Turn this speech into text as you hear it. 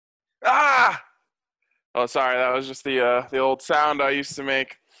Oh, sorry, that was just the old sound I used to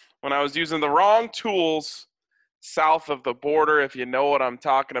make when I was using the wrong tools south of the border, if you know what I'm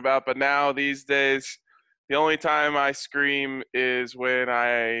talking about. But now, these days, the only time I scream is when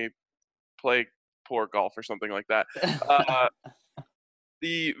I play poor golf or something like that.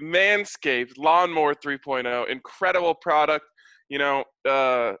 The Manscaped Lawnmower 3.0, incredible product. You know,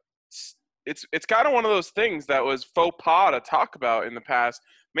 it's kind of one of those things that was faux pas to talk about in the past.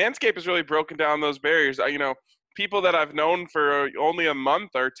 Manscaped has really broken down those barriers. People that I've known for only a month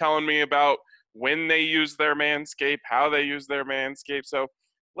are telling me about when they use their Manscaped, how they use their Manscaped. So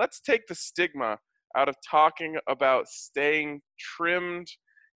let's take the stigma out of talking about staying trimmed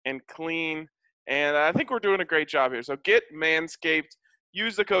and clean. And I think we're doing a great job here. So get Manscaped,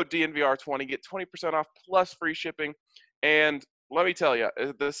 use the code DNVR20, get 20% off plus free shipping. And let me tell you,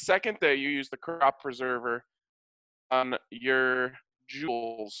 the second that you use the crop preserver on your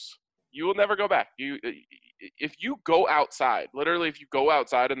jewels, you will never go back. If you go outside, literally if you go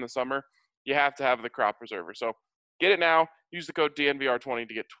outside in the summer, you have to have the crop preserver. So get it now. Use the code DNVR20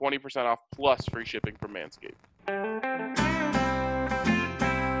 to get 20% off plus free shipping from Manscaped.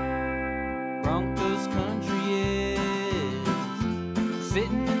 Broncos Country is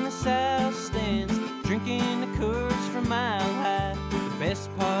sitting in the south stands, drinking the Coors from Mile High. The best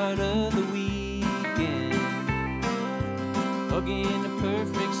part of the weekend, hugging a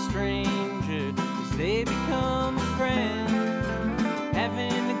perfect stranger as they become a friend,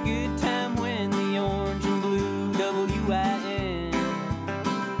 having a good time when the orange and blue WIN,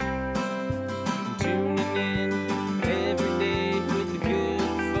 tuning in every day with the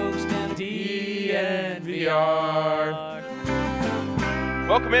good folks down at DNVR.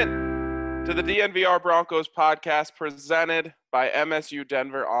 Welcome in to the DNVR Broncos Podcast, presented by MSU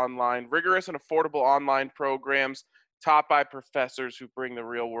Denver Online. Rigorous and affordable online programs taught by professors who bring the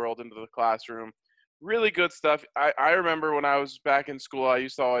real world into the classroom. Really good stuff. I remember when I was back in school, I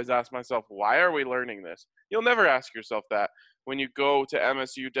used to always ask myself, why are we learning this? You'll never ask yourself that when you go to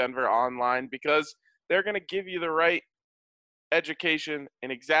MSU Denver Online, because they're going to give you the right education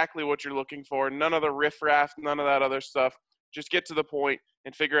and exactly what you're looking for. None of the riffraff, none of that other stuff. Just get to the point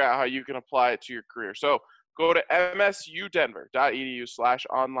and figure out how you can apply it to your career. So go to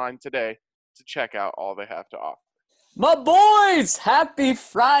msudenver.edu/online today to check out all they have to offer. My boys, happy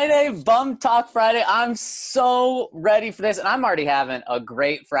Friday, Bum Talk Friday. I'm so ready for this, and I'm already having a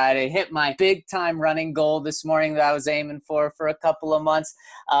great Friday. Hit my big-time running goal this morning that I was aiming for a couple of months.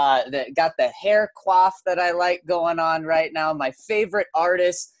 Got the hair coif that I like going on right now. My favorite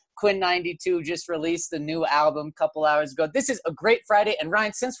artist, Quinn92, just released the new album a couple hours ago. This is a great Friday, and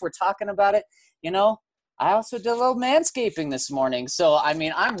Ryan, since we're talking about it, I also did a little manscaping this morning. So,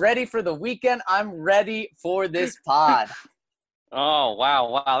 I'm ready for the weekend. I'm ready for this pod. Oh,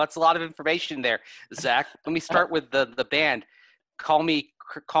 wow. That's a lot of information there, Zach. Let me start with the band. Call me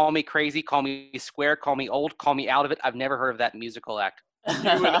crazy, call me square, call me old, call me out of it. I've never heard of that musical act. You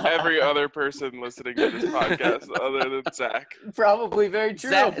and every other person listening to this podcast other than Zach. Probably very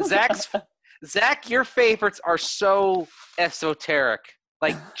true. Zach, your favorites are so esoteric.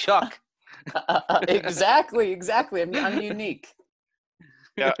 Like Chuck. Exactly. I'm unique.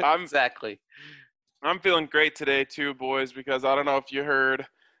 Yeah, exactly. I'm feeling great today too, boys, because I don't know if you heard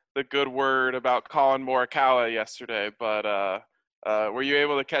the good word about Colin Morikawa yesterday, but were you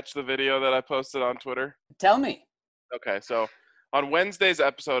able to catch the video that I posted on Twitter? Tell me. Okay, so on Wednesday's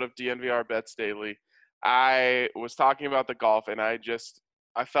episode of DNVR Bets Daily, I was talking about the golf, and I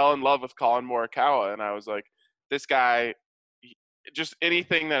fell in love with Colin Morikawa, and I was like, this guy, just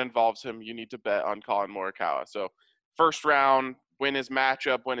anything that involves him, you need to bet on Colin Morikawa. So first round, win his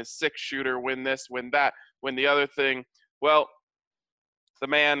matchup, win his six-shooter, win this, win that, win the other thing. Well, the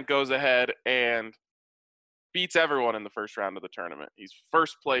man goes ahead and beats everyone in the first round of the tournament. He's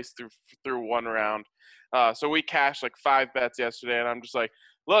first place through one round. So we cashed like 5 bets yesterday, and I'm just like,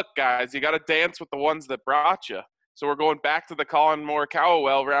 look, guys, you got to dance with the ones that brought you. So we're going back to the Colin Morikawa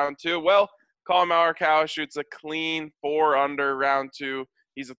well, round 2. Well, Colin Morikawa shoots a clean 4 under round 2.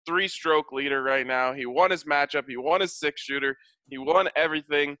 He's a 3-stroke leader right now. He won his matchup. He won his 6-shooter. He won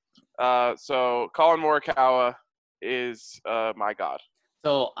everything. So Colin Morikawa is my god.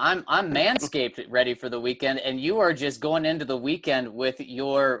 So I'm manscaped ready for the weekend, and you are just going into the weekend with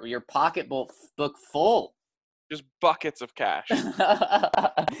your pocketbook full. Just buckets of cash.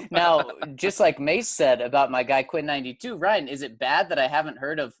 Now, just like Mace said about my guy Quinn92, Ryan, is it bad that I haven't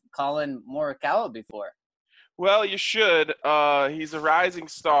heard of Colin Morikawa before? Well, you should. He's a rising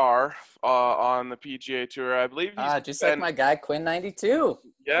star on the PGA Tour. I believe he's just like my guy Quinn92.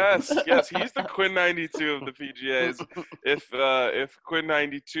 Yes, he's the Quinn92 of the PGAs. If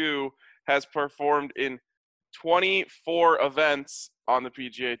Quinn92 has performed in 24 events on the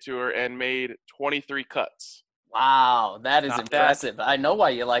PGA Tour and made 23 cuts. Wow, that is Not impressive. I know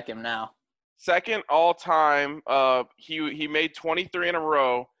why you like him now. Second all time, he made 23 in a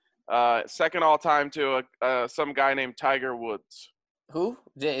row. Second all time to some guy named Tiger Woods. Who?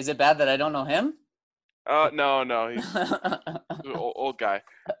 Is it bad that I don't know him? No, he's an old guy.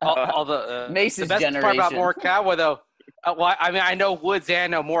 All the Mason's best part about generation. Morikawa, though, well, I mean, I know Woods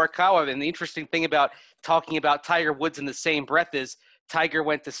and I know Morikawa, and the interesting thing about talking about Tiger Woods in the same breath is Tiger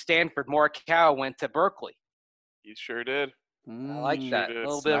went to Stanford, Morikawa went to Berkeley. He sure did. I like that. did. A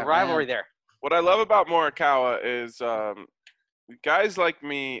little bit of Smart rivalry man. there. What I love about Morikawa is guys like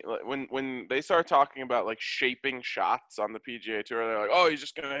me, when they start talking about like shaping shots on the PGA Tour, they're like, oh, he's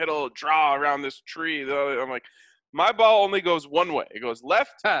just gonna hit a little draw around this tree. I'm like, my ball only goes one way. It goes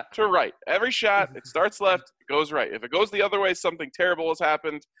left to right. Every shot, it starts left, it goes right. If it goes the other way, something terrible has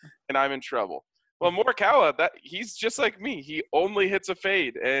happened, and I'm in trouble. Well, Morikawa, he's just like me. He only hits a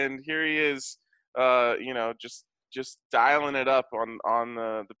fade, and here he is, just dialing it up on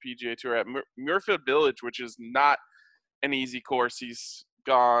the PGA Tour at Muirfield Village, which is not an easy course. He's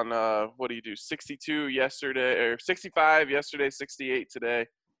gone, 62 yesterday, or 65 yesterday, 68 today.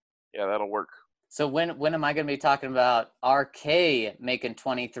 Yeah, that'll work. So when am I going to be talking about RK making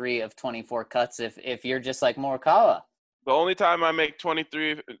 23 of 24 cuts if you're just like Morikawa? The only time I make 20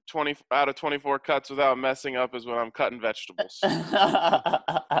 out of 24 cuts without messing up is when I'm cutting vegetables.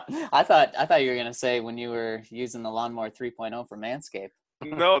 I thought you were going to say when you were using the lawnmower 3.0 for Manscaped.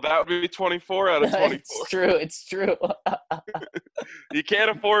 No, that would be 24 out of 24. It's true. You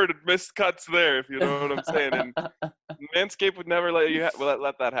can't afford missed cuts there, if you know what I'm saying. And Manscaped would never let you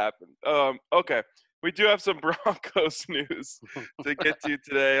let that happen. Okay, we do have some Broncos news to get to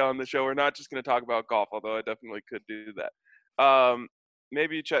today on the show. We're not just going to talk about golf, although I definitely could do that.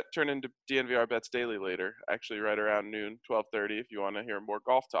 Maybe turn into DNVR Bets Daily later, actually right around noon, 12:30, if you want to hear more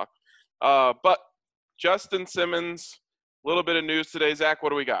golf talk. But Justin Simmons, a little bit of news today. Zach, what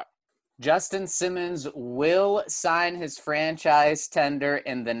do we got? Justin Simmons will sign his franchise tender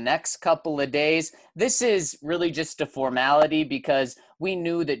in the next couple of days. This is really just a formality because we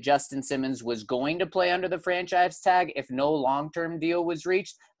knew that Justin Simmons was going to play under the franchise tag if no long-term deal was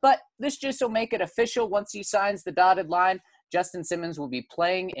reached. But this just will make it official. Once he signs the dotted line, Justin Simmons will be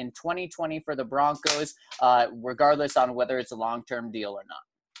playing in 2020 for the Broncos, regardless on whether it's a long-term deal or not.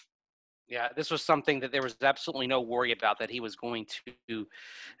 Yeah, this was something that there was absolutely no worry about, that he was going to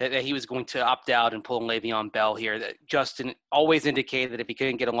opt out and pull Le'Veon Bell here. That Justin always indicated that if he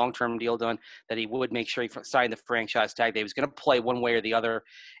couldn't get a long-term deal done, that he would make sure he signed the franchise tag. That he was going to play one way or the other.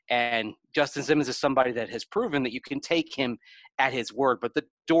 And Justin Simmons is somebody that has proven that you can take him at his word, but the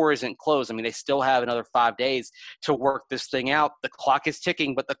door isn't closed. I mean, they still have another 5 days to work this thing out. The clock is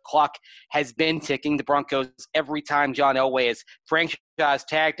ticking, but the clock has been ticking. The Broncos, every time John Elway has franchise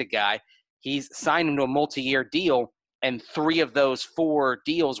tagged a guy, he's signed him to a multi-year deal, and 3 of those 4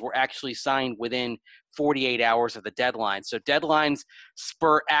 deals were actually signed within 48 hours of the deadline. So deadlines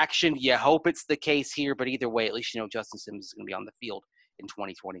spur action. You hope it's the case here, but either way, at least you know Justin Simmons is going to be on the field in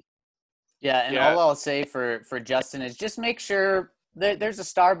 2020. Yeah, and all I'll say for Justin is just make sure that there's a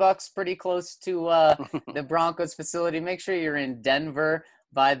Starbucks pretty close to the Broncos facility. Make sure you're in Denver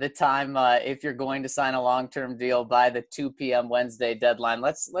by the time if you're going to sign a long-term deal by the 2 p.m. Wednesday deadline.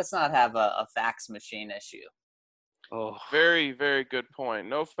 Let's not have a fax machine issue. Oh, very, very good point.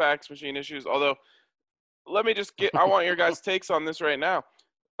 No fax machine issues. Although, let me just I want your guys' takes on this right now.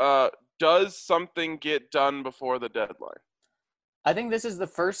 Does something get done before the deadline? I think this is the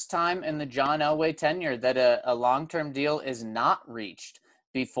first time in the John Elway tenure that a long-term deal is not reached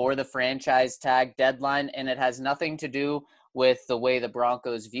before the franchise tag deadline, and it has nothing to do with the way the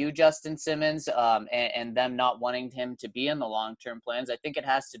Broncos view Justin Simmons and them not wanting him to be in the long-term plans. I think it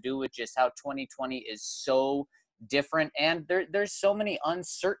has to do with just how 2020 is so different, and there's so many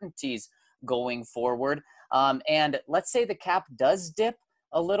uncertainties going forward. And let's say the cap does dip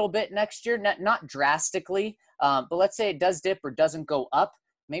a little bit next year, not drastically, but let's say it does dip or doesn't go up.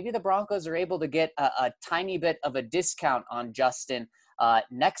 Maybe the Broncos are able to get a tiny bit of a discount on Justin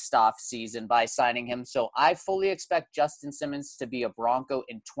next off season by signing him. So I fully expect Justin Simmons to be a Bronco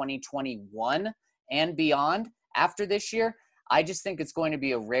in 2021 and beyond. After this year, I just think it's going to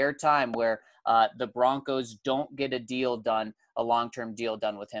be a rare time where the Broncos don't get a long-term deal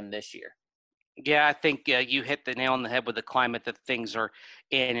done with him this year. Yeah, I think you hit the nail on the head with the climate that things are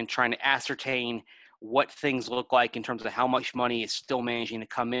in and trying to ascertain what things look like in terms of how much money is still managing to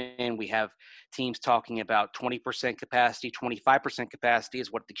come in. We have teams talking about 20% capacity, 25% capacity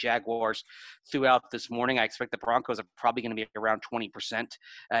is what the Jaguars threw out this morning. I expect the Broncos are probably going to be around 20%.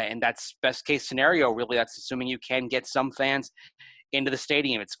 And that's best case scenario, really. That's assuming you can get some fans into the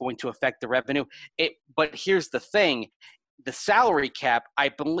stadium. It's going to affect the revenue. But here's the thing. The salary cap, I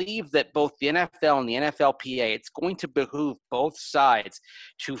believe that both the NFL and the NFLPA, it's going to behoove both sides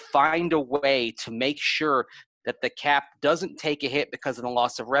to find a way to make sure that the cap doesn't take a hit because of the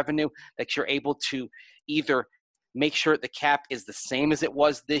loss of revenue, that you're able to either make sure the cap is the same as it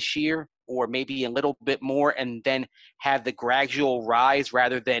was this year or maybe a little bit more, and then have the gradual rise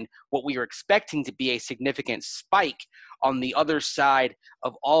rather than what we are expecting to be a significant spike on the other side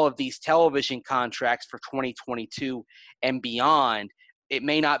of all of these television contracts for 2022 and beyond. It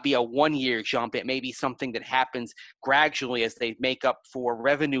may not be a one-year jump. It may be something that happens gradually as they make up for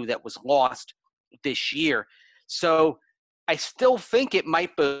revenue that was lost this year. So I still think it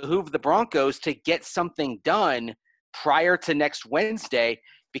might behoove the Broncos to get something done prior to next Wednesday,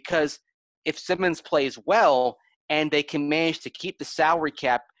 because if Simmons plays well and they can manage to keep the salary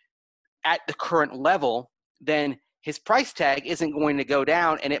cap at the current level, then his price tag isn't going to go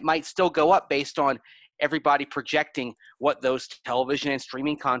down, and it might still go up based on everybody projecting what those television and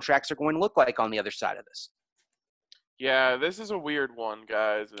streaming contracts are going to look like on the other side of this. Yeah, this is a weird one,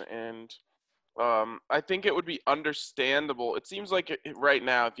 guys, and I think it would be understandable. It seems like right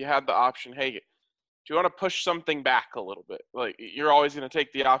now, if you had the option, hey, do you want to push something back a little bit? Like, you're always going to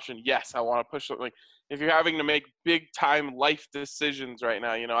take the option, yes, I want to push something. If you're having to make big-time life decisions right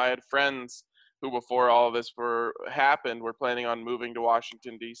now, I had friends who before all of this happened were planning on moving to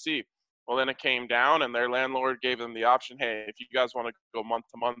Washington, D.C. Well, then it came down, and their landlord gave them the option, hey, if you guys want to go month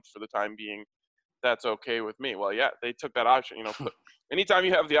to month for the time being, that's okay with me. Well, yeah, they took that option. Anytime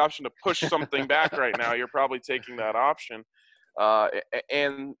you have the option to push something back right now, you're probably taking that option.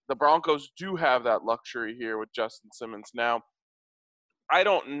 And the Broncos do have that luxury here with Justin Simmons. Now, I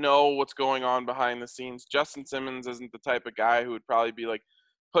don't know what's going on behind the scenes. Justin Simmons isn't the type of guy who would probably be like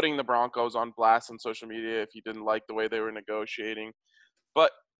putting the Broncos on blast on social media if he didn't like the way they were negotiating.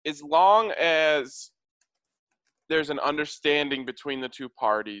 But as long as there's an understanding between the two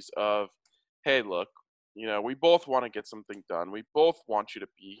parties of, hey, look, we both want to get something done. We both want you to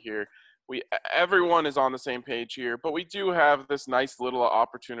be here. Everyone is on the same page here, but we do have this nice little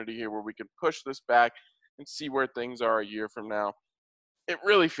opportunity here where we can push this back and see where things are a year from now. It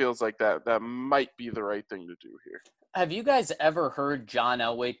really feels like that might be the right thing to do here. Have you guys ever heard John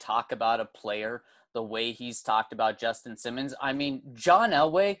Elway talk about a player the way he's talked about Justin Simmons? I mean, John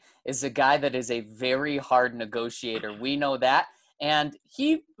Elway is a guy that is a very hard negotiator. We know that. And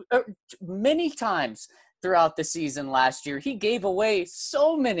he, many times throughout the season last year, he gave away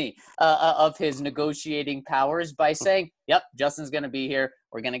so many of his negotiating powers by saying, yep, Justin's going to be here.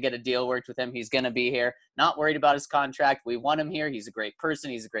 We're going to get a deal worked with him. He's going to be here. Not worried about his contract. We want him here. He's a great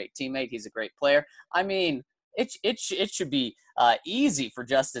person. He's a great teammate. He's a great player. I mean, it should be easy for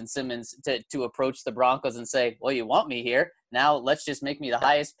Justin Simmons to approach the Broncos and say, well, you want me here. Now let's just make me the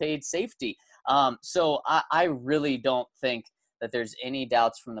highest paid safety. So I really don't think that there's any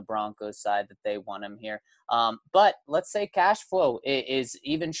doubts from the Broncos side that they want him here. But let's say cash flow is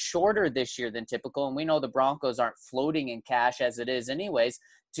even shorter this year than typical, and we know the Broncos aren't floating in cash as it is anyways.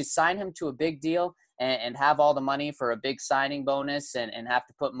 To sign him to a big deal and have all the money for a big signing bonus and have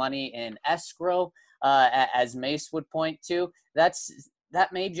to put money in escrow, as Mace would point to, that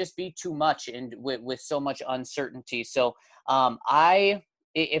may just be too much and with so much uncertainty. So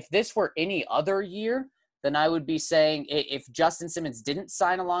if this were any other year, then I would be saying, if Justin Simmons didn't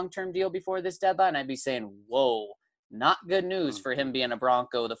sign a long-term deal before this deadline, I'd be saying, whoa, not good news for him being a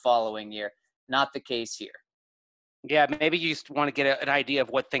Bronco the following year. Not the case here. Yeah, maybe you just want to get an idea of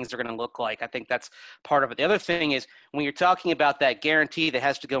what things are going to look like. I think that's part of it. The other thing is, when you're talking about that guarantee that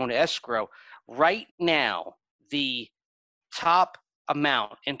has to go into escrow, right now, the top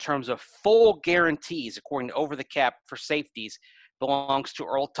amount in terms of full guarantees, according to Over the Cap for safeties, belongs to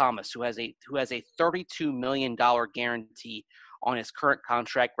Earl Thomas, who has a $32 million guarantee on his current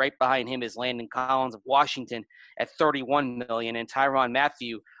contract. Right behind him is Landon Collins of Washington at $31 million, and Tyrann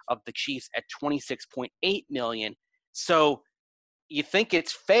Mathieu of the Chiefs at $26.8 million. So you think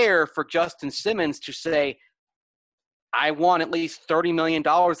it's fair for Justin Simmons to say, I want at least $30 million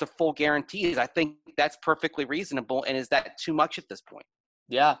of full guarantees. I think that's perfectly reasonable. And is that too much at this point?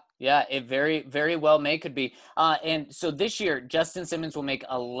 Yeah, it very, very well could be. And so this year, Justin Simmons will make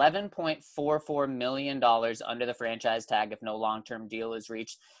 $11.44 million under the franchise tag if no long-term deal is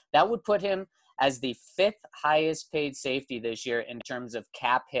reached. That would put him as the fifth highest paid safety this year in terms of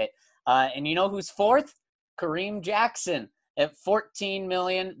cap hit. And you know who's fourth? Kareem Jackson at $14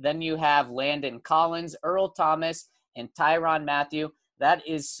 million. Then you have Landon Collins, Earl Thomas, and Tyrann Mathieu. That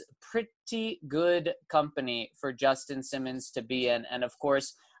is pretty good company for Justin Simmons to be in. And of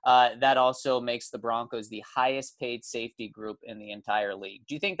course, that also makes the Broncos the highest paid safety group in the entire league.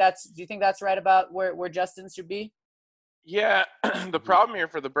 Do you think that's right about where Justin should be? Yeah, the problem here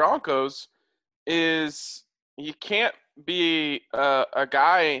for the Broncos is you can't be a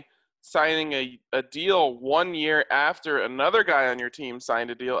guy signing a deal 1 year after another guy on your team signed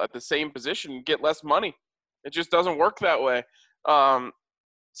a deal at the same position and get less money. It just doesn't work that way.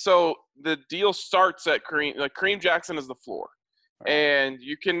 So the deal starts at Kareem. Like Kareem Jackson is the floor, and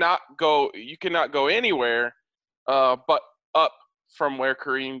you cannot go anywhere but up from where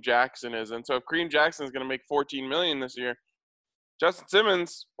Kareem Jackson is. And so if Kareem Jackson is going to make $14 million this year, Justin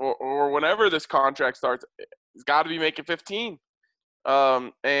Simmons or whenever this contract starts, he's got to be making 15.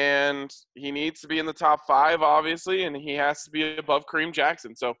 And he needs to be in the top 5, obviously, and he has to be above Kareem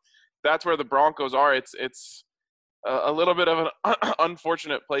Jackson. So that's where the Broncos are. It's a little bit of an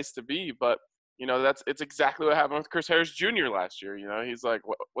unfortunate place to be, but it's exactly what happened with Chris Harris Jr. last year. He's like,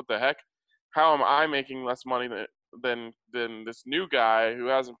 what the heck? How am I making less money than this new guy who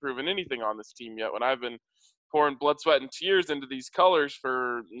hasn't proven anything on this team yet when I've been pouring blood, sweat, and tears into these colors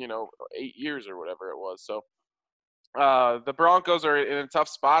for 8 years or whatever it was. So the Broncos are in a tough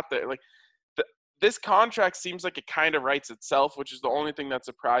spot there. Like this contract seems like it kind of writes itself, which is the only thing that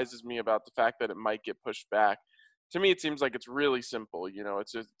surprises me about the fact that it might get pushed back. To me, it seems like it's really simple.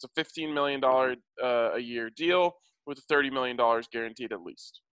 It's a $15 million a year deal with $30 million guaranteed at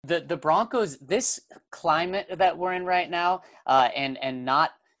least. The Broncos, this climate that we're in right now, and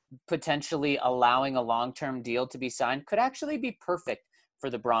not potentially allowing a long-term deal to be signed could actually be perfect for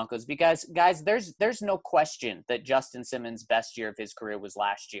the Broncos because, guys, there's no question that Justin Simmons' best year of his career was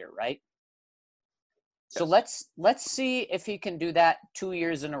last year, right? So let's see if he can do that 2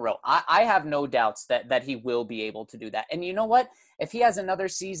 years in a row. I have no doubts that he will be able to do that. And you know what? If he has another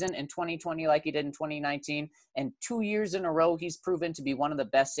season in 2020 like he did in 2019, and 2 years in a row he's proven to be one of the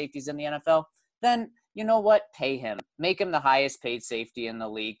best safeties in the NFL, then you know what? Pay him. Make him the highest paid safety in the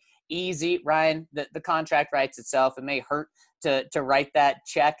league. Easy, Ryan. The contract writes itself. It may hurt to write that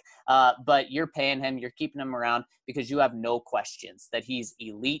check, but you're paying him. You're keeping him around because you have no questions that he's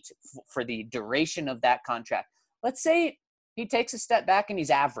elite for the duration of that contract. Let's say he takes a step back and he's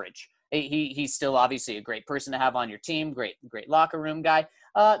average. He's still obviously a great person to have on your team, great locker room guy,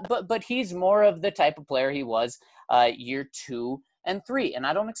 but he's more of the type of player he was year 2 and 3, and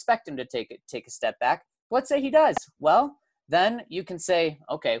I don't expect him to take a step back. Let's say he does. Well, then you can say,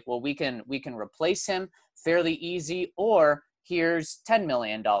 okay, well, we can replace him fairly easy, or here's $10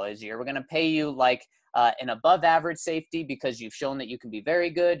 million a year. We're going to pay you like an above average safety because you've shown that you can be very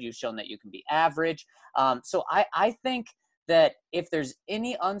good. You've shown that you can be average. So I think that if there's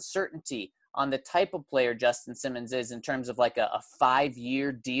any uncertainty on the type of player Justin Simmons is in terms of like a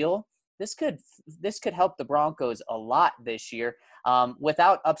 5-year deal, this could help the Broncos a lot this year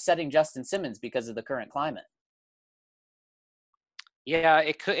without upsetting Justin Simmons because of the current climate. Yeah,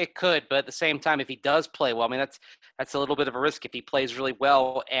 it could, but at the same time, if he does play well, I mean, that's a little bit of a risk. If he plays really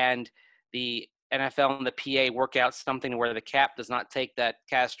well and the NFL and the PA work out something where the cap does not take that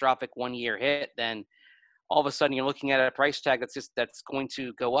catastrophic 1-year hit, then all of a sudden you're looking at a price tag that's going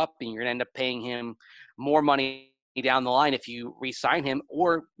to go up, and you're going to end up paying him more money down the line if you re-sign him,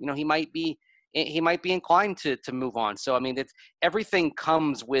 or he might be inclined to move on. So I mean, everything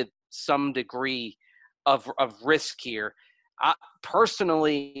comes with some degree of risk here.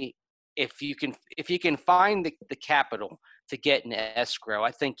 Personally, if you can find the capital to get an escrow,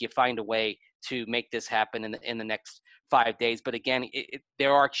 I think you find a way to make this happen in the next 5 days. But again,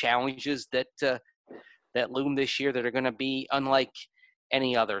 there are challenges that loom this year that are going to be unlike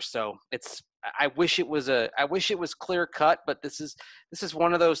any other. So I wish it was clear cut, but this is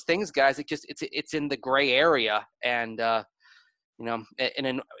one of those things, guys. It's in the gray area, and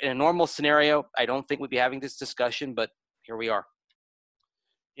in a normal scenario, I don't think we'd be having this discussion, but here we are.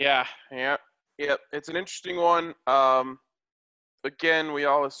 Yeah. It's an interesting one. Again, we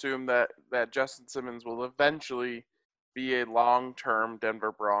all assume that Justin Simmons will eventually be a long-term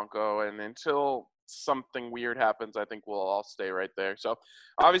Denver Bronco, and until something weird happens, I think we'll all stay right there. So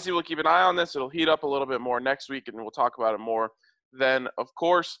obviously we'll keep an eye on this. It'll heat up a little bit more next week, and we'll talk about it more then, of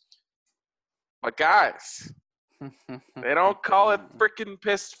course. But guys, they don't call it freaking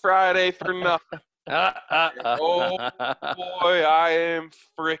Pissed Friday for nothing. Oh boy, I am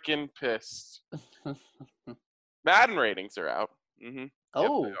freaking pissed. Madden ratings are out. Mm-hmm.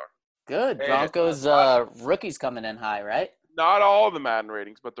 Oh, yep, good. And Broncos rookies coming in high, right? not all the Madden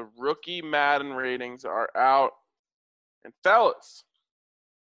ratings, but the rookie Madden ratings are out. And fellas,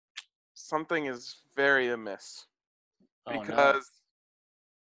 something is very amiss. Because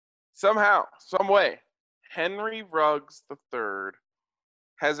somehow, some way, Henry Ruggs III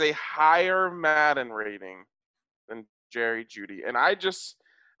has a higher Madden rating than Jerry Jeudy. And I'm just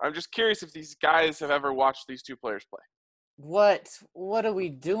curious if these guys have ever watched these two players play. What are we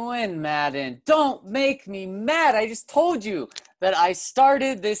doing, Madden? Don't make me mad. I just told you that I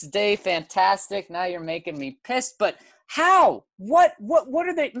started this day fantastic. Now you're making me pissed. But how? What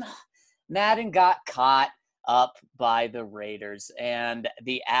are they? Madden got caught up by the Raiders and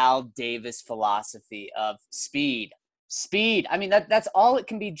the Al Davis philosophy of speed. I mean, that's all it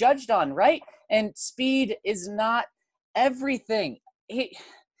can be judged on, right? And speed is not everything. He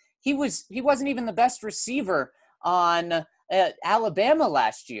wasn't even the best receiver on Alabama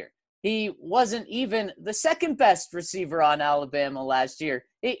last year. He wasn't even the second best receiver on Alabama last year.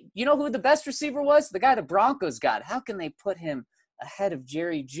 You know who the best receiver was? The guy the Broncos got. How can they put him ahead of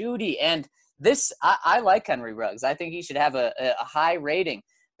Jerry Jeudy? And this, I like Henry Ruggs. I think he should have a high rating.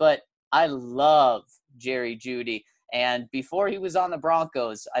 But I love Jerry Jeudy. And before he was on the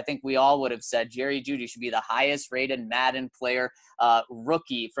Broncos, I think we all would have said Jerry Jeudy should be the highest rated Madden player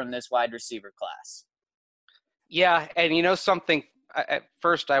rookie from this wide receiver class. Yeah, and you know something, at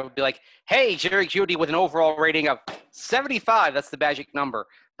first I would be like, hey, Jerry Jeudy with an overall rating of 75. That's the magic number.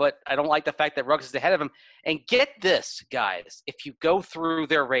 But I don't like the fact that Ruggs is ahead of him. And get this, guys. If you go through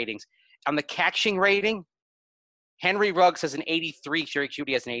their ratings, on the catching rating, Henry Ruggs has an 83. Jerry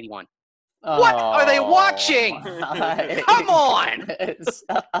Jeudy has an 81. What are they watching? Come on.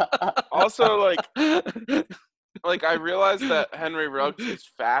 Also, like I realize that Henry Ruggs is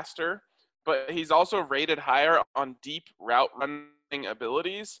faster, but he's also rated higher on deep route running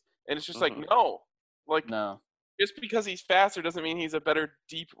abilities. And it's just no. Just because he's faster doesn't mean he's a better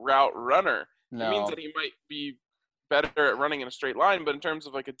deep route runner. No. It means that he might be better at running in a straight line, but in terms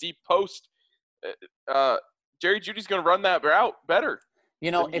of like a deep post, Jerry Jeudy's going to run that route better. You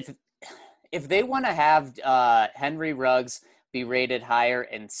know, if they want to have Henry Ruggs be rated higher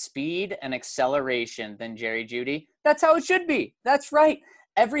in speed and acceleration than Jerry Jeudy, that's how it should be. That's right.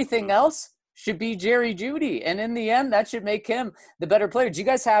 Everything else should be Jerry Jeudy. And in the end, that should make him the better player. Do you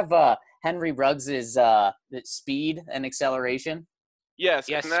guys have Henry Ruggs' speed and acceleration? Yes,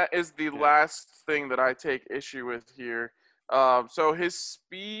 and that is the last thing that I take issue with here. So his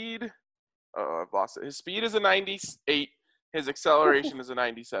speed, I've lost it. His speed is a 98. His acceleration is a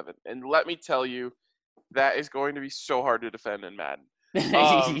 97. And let me tell you, that is going to be so hard to defend in Madden.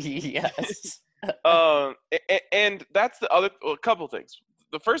 Yes. And that's the other couple things.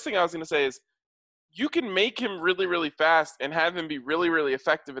 The first thing I was going to say is you can make him really, really fast and have him be really, really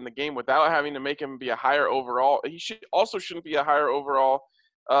effective in the game without having to make him be a higher overall. He shouldn't be a higher overall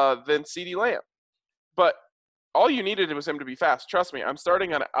than CeeDee Lamb. But all you needed was him to be fast. Trust me, I'm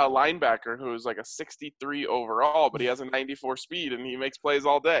starting on a linebacker who's like a 63 overall, but he has a 94 speed and he makes plays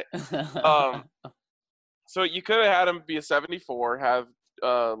all day. So you could have had him be a 74, have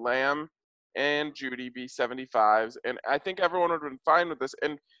Lamb and Jeudy be 75s, and I think everyone would have been fine with this.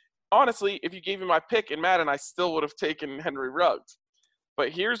 And honestly, if you gave me my pick in Madden, I still would have taken Henry Ruggs. But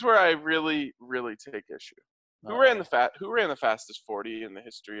here's where I really, really take issue. Who ran the fastest 40 in the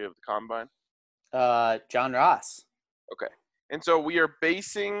history of the combine? John Ross. Okay. And so we are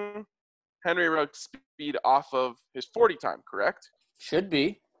basing Henry Ruggs' speed off of his 40 time, correct? Should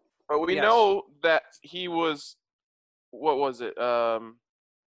be. But we know that he was, what was it,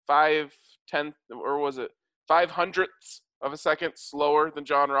 5/10, or was it 5/100ths of a second slower than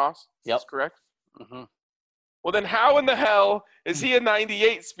John Ross? Yep. Is correct? Mm-hmm. Well, then how in the hell is he a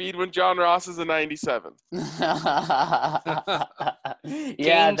 98 speed when John Ross is a 97?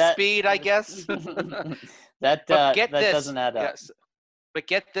 Game speed, I guess. that doesn't add up. Yes. But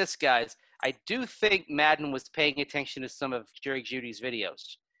get this, guys. I do think Madden was paying attention to some of Jerry Jeudy's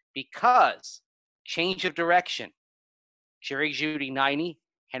videos because change of direction. Jerry Jeudy 90,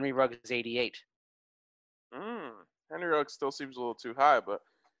 Henry Ruggs 88. Henry Ruggs still seems a little too high, but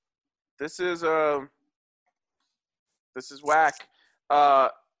this is whack.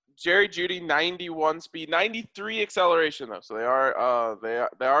 Jerry Jeudy 91 speed, 93 acceleration though. So they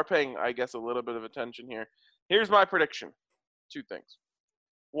are paying, I guess, a little bit of attention here. Here's my prediction. Two things.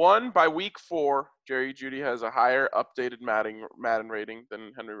 One, by week 4, Jerry Jeudy has a higher updated Madden rating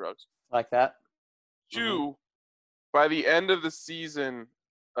than Henry Ruggs. Like that. 2, by the end of the season,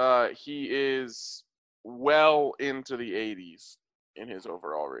 he is well into the 80s in his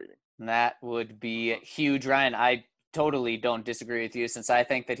overall rating. That would be huge, Ryan. I totally don't disagree with you, since I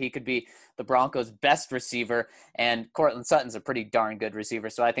think that he could be the Broncos' best receiver, and Cortland Sutton's a pretty darn good receiver.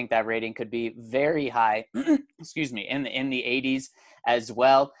 So I think that rating could be very high, excuse me, in the 80s as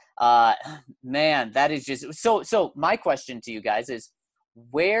well. Man, that is just so my question to you guys is,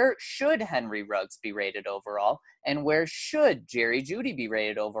 where should Henry Ruggs be rated overall, and where should Jerry Jeudy be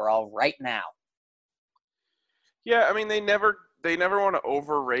rated overall right now? Yeah, I mean, they never want to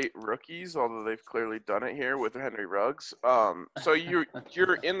overrate rookies, although they've clearly done it here with Henry Ruggs. So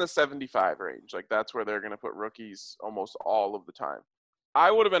you're in the 75 range. Like, that's where they're going to put rookies almost all of the time. I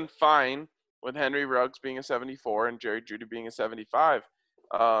would have been fine with Henry Ruggs being a 74 and Jerry Jeudy being a 75.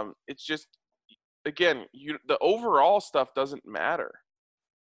 It's just, again, the overall stuff doesn't matter.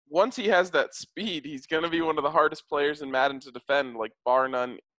 Once he has that speed, he's going to be one of the hardest players in Madden to defend, like, bar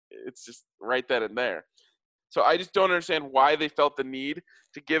none. It's just right then and there. So I just don't understand why they felt the need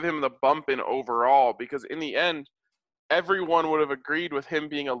to give him the bump in overall, because in the end, everyone would have agreed with him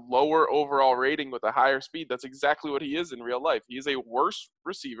being a lower overall rating with a higher speed. That's exactly what he is in real life. He is a worse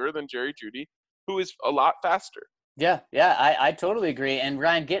receiver than Jerry Jeudy, who is a lot faster. Yeah, I totally agree. And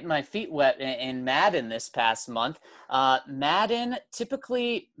Ryan, getting my feet wet in Madden this past month, Madden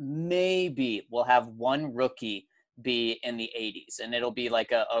typically maybe will have one rookie be in the 80s, and it'll be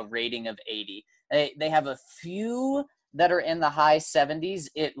like a rating of 80. They have a few that are in the high 70s,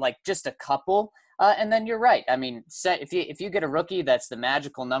 like just a couple. And then you're right. I mean, if you get a rookie that's the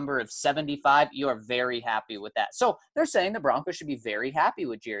magical number of 75, you are very happy with that. So they're saying the Broncos should be very happy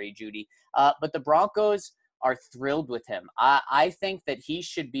with Jerry Jeudy. But the Broncos are thrilled with him. I think that he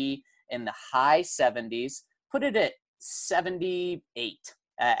should be in the high 70s. Put it at 78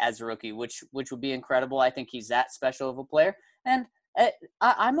 as a rookie, which would be incredible. I think he's that special of a player. And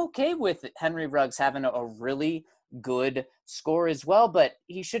I'm okay with Henry Ruggs having a really good score as well, but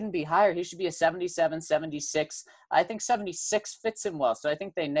he shouldn't be higher. He should be a 77, 76. I think 76 fits him well. So I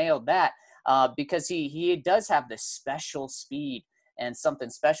think they nailed that because he does have this special speed and something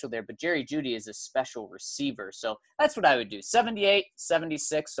special there, but Jerry Jeudy is a special receiver. So that's what I would do. 78,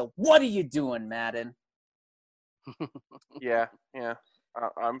 76. So what are you doing, Madden? Yeah.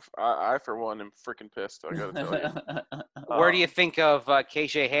 I for one am freaking pissed. I gotta tell you. Where do you think of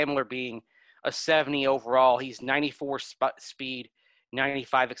KJ Hamler being a 70 overall? He's 94 speed,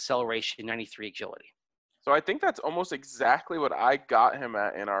 95 acceleration, 93 agility. So I think that's almost exactly what I got him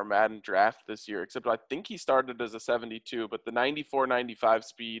at in our Madden draft this year, except I think he started as a 72, but the 94, 95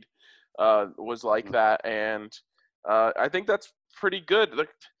 speed was like that. And I think that's pretty good.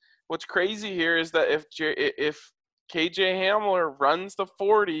 What's crazy here is that if KJ Hamler runs the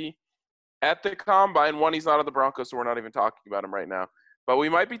 40 at the combine, one, he's not on the Broncos, so we're not even talking about him right now. But we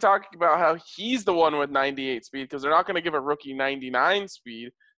might be talking about how he's the one with 98 speed, because they're not going to give a rookie 99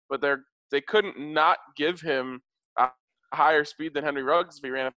 speed, but they couldn't not give him a higher speed than Henry Ruggs if he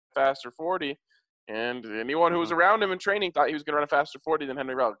ran a faster 40. And anyone who was around him in training thought he was going to run a faster 40 than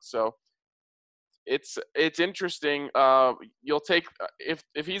Henry Ruggs. So it's interesting. You'll take if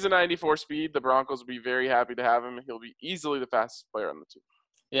he's a 94 speed, the Broncos will be very happy to have him. He'll be easily the fastest player on the team.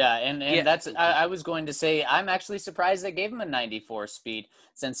 Yeah, and that's I was going to say, I'm actually surprised they gave him a 94 speed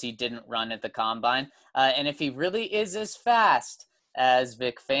since he didn't run at the combine. And if he really is as fast as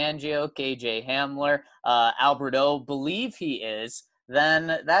Vic Fangio, KJ Hamler, Albert O believe he is,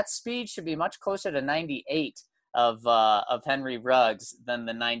 then that speed should be much closer to 98 of Henry Ruggs than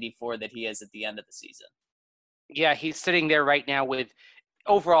the 94 that he is at the end of the season. Yeah, he's sitting there right now with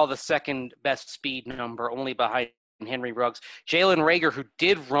overall the second best speed number, only behind Henry Ruggs. Jalen Reagor, who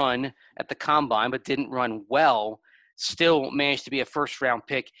did run at the combine but didn't run well, still managed to be a first-round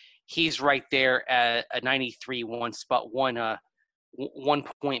pick. He's right there at a 93, one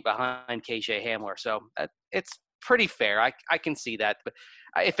point behind KJ Hamler. So it's pretty fair. I can see that. But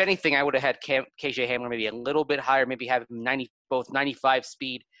if anything, I would have had KJ Hamler maybe a little bit higher, maybe have both 95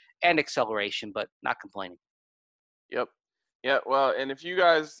 speed and acceleration, but not complaining. Yep. Yeah, well, and if you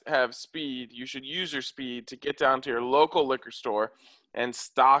guys have speed, you should use your speed to get down to your local liquor store and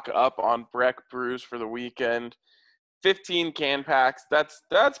stock up on Breck brews for the weekend. 15 can packs. That's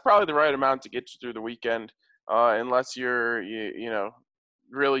probably the right amount to get you through the weekend, unless you're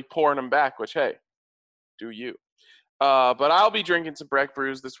really pouring them back, which, hey, do you. But I'll be drinking some Breck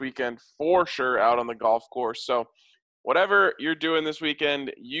brews this weekend for sure out on the golf course. So whatever you're doing this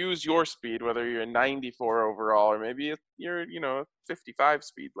weekend, use your speed, whether you're a 94 overall or maybe you're, 55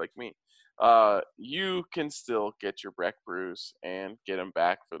 speed like me. You can still get your Breck brews and get them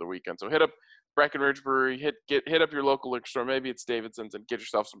back for the weekend. So hit up Breckenridge Brewery, hit up your local liquor store. Maybe it's Davidson's, and get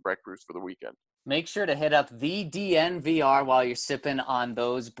yourself some Breck brews for the weekend. Make sure to hit up the DNVR while you're sipping on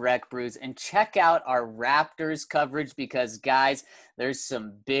those Breck brews and check out our Raptors coverage because, guys, there's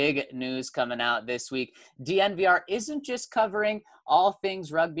some big news coming out this week. DNVR isn't just covering all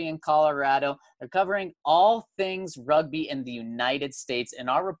things rugby in Colorado. They're covering all things rugby in the United States. And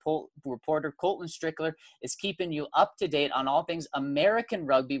our reporter, Colton Strickler, is keeping you up to date on all things American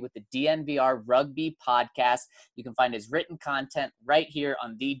rugby with the DNVR Rugby Podcast. You can find his written content right here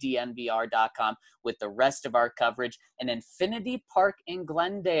on thednvr.com with the rest of our coverage. And Infinity Park in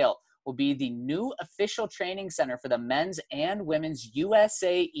Glendale will be the new official training center for the men's and women's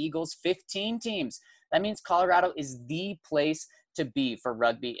USA Eagles 15 teams. That means Colorado is the place to be for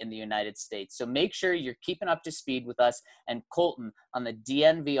rugby in the United States. So make sure you're keeping up to speed with us and Colton on the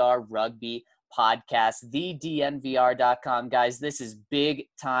DNVR Rugby Podcast, thednvr.com. Guys, this is big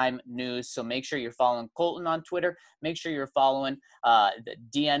time news. So make sure you're following Colton on Twitter. Make sure you're following the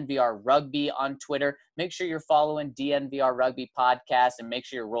DNVR Rugby on Twitter. Make sure you're following DNVR Rugby Podcast, and make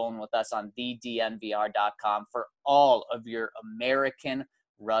sure you're rolling with us on thednvr.com for all of your American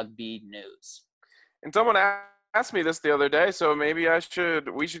rugby news. And someone asked me this the other day, so maybe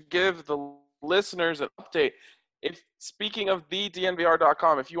we should give the listeners an update. If speaking of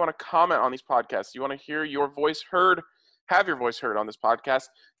thednvr.com, if you want to comment on these podcasts, you want to hear your voice heard, have your voice heard on this podcast,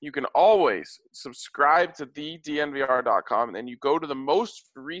 you can always subscribe to thednvr.com, and then you go to the most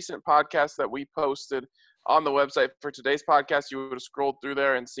recent podcast that we posted on the website for today's podcast. You would have scrolled through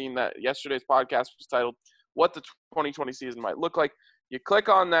there and seen that yesterday's podcast was titled What the 2020 Season Might Look Like. You click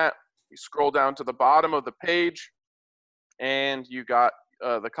on that, you scroll down to the bottom of the page, and you got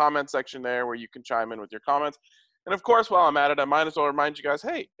the comment section there where you can chime in with your comments. And, of course, while I'm at it, I might as well remind you guys,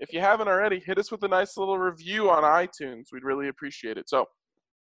 hey, if you haven't already, hit us with a nice little review on iTunes. We'd really appreciate it. So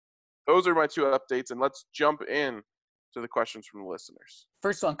those are my two updates, and let's jump in to the questions from the listeners.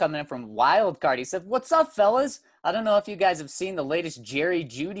 First one coming in from Wildcard. He said, what's up, fellas? I don't know if you guys have seen the latest Jerry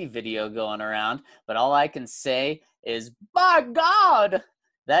Jeudy video going around, but all I can say is, by God,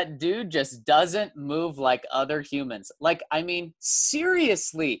 that dude just doesn't move like other humans. Like, I mean,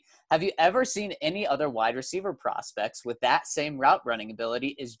 seriously, have you ever seen any other wide receiver prospects with that same route running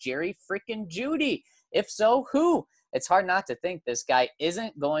ability as Jerry freaking Jeudy? If so, who? It's hard not to think this guy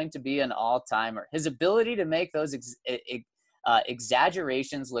isn't going to be an all-timer. His ability to make those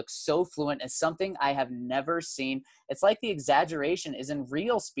exaggerations look so fluent is something I have never seen. It's like the exaggeration is in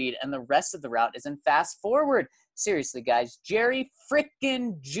real speed and the rest of the route is in fast forward. Seriously, guys, Jerry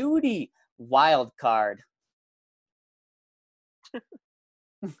freaking Jeudy, wild card.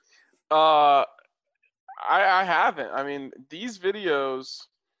 I haven't. I mean, these videos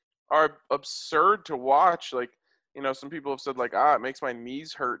are absurd to watch. Like, you know, some people have said, like, it makes my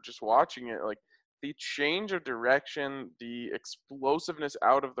knees hurt just watching it. Like, the change of direction, the explosiveness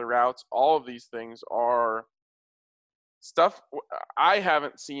out of the routes, all of these things are stuff I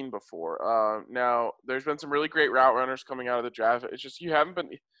haven't seen before. Now, there's been some really great route runners coming out of the draft. It's just you haven't been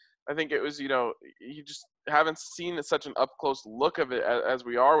 – I think it was, you know, you just haven't seen such an up-close look of it as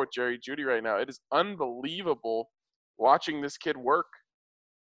we are with Jerry Jeudy right now. It is unbelievable watching this kid work.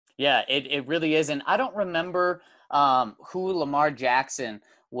 Yeah, it really is. And I don't remember who Lamar Jackson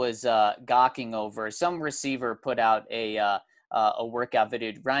was gawking over. Some receiver put out a workout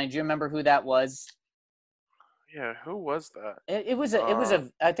video. Ryan, do you remember who that was? Yeah, who was that?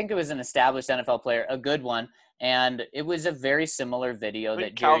 I think it was an established NFL player, a good one, and it was a very similar video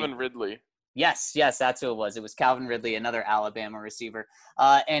that Calvin Ridley. Yes, that's who it was. It was Calvin Ridley, another Alabama receiver,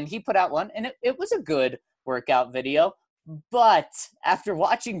 and he put out one, and it was a good workout video. But after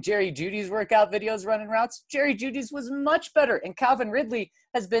watching Jerry Jeudy's workout videos running routes, Jerry Jeudy's was much better, and Calvin Ridley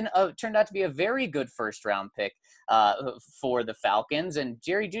has been turned out to be a very good first-round pick for the Falcons. And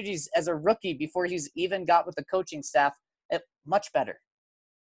Jerry Jeudy's, as a rookie, before he's even got with the coaching staff, much better.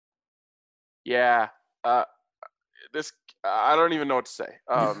 Yeah, this I don't even know what to say.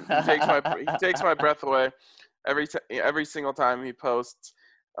 He takes my breath away every single time he posts.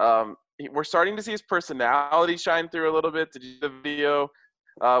 We're starting to see his personality shine through a little bit. Did you see the video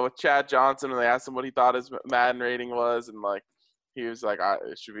with Chad Johnson when they asked him what he thought his Madden rating was? And, like, he was like,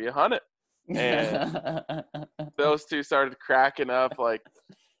 it should be 100. And those two started cracking up. Like,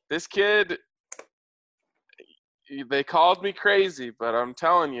 this kid, they called me crazy, but I'm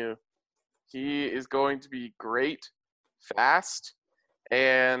telling you, he is going to be great, fast,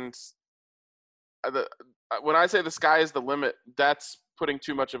 and when I say the sky is the limit, that's putting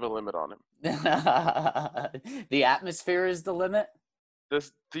too much of a limit on him. The atmosphere is the limit?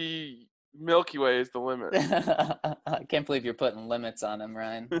 The Milky Way is the limit. I can't believe you're putting limits on him,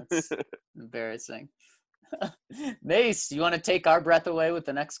 Ryan. That's embarrassing. Mace, you want to take our breath away with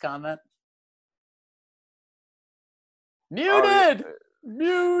the next comment? Muted.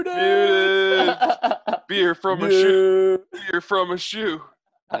 Muted. Beer from a shoe. Beer from a shoe.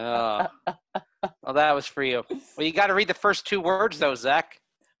 Well, that was for you. Well, you got to read the first two words, though, Zach.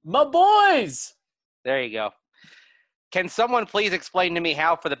 My boys. There you go. Can someone please explain to me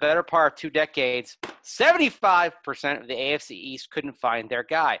how, for the better part of 2 decades, 75% of the AFC East couldn't find their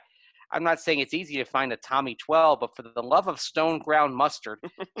guy? I'm not saying it's easy to find a Tommy 12, but for the love of stone ground mustard,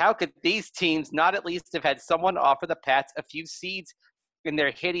 how could these teams not at least have had someone offer the Pats a few seeds in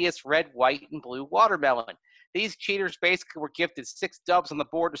their hideous red, white, and blue watermelon? These cheaters basically were gifted 6 dubs on the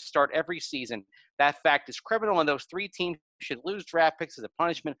board to start every season. That fact is criminal, and those 3 teams should lose draft picks as a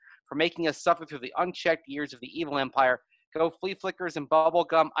punishment for making us suffer through the unchecked years of the evil empire. Go flea flickers and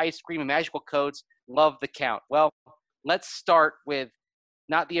bubblegum, ice cream, and magical codes. Love the count. Well, let's start with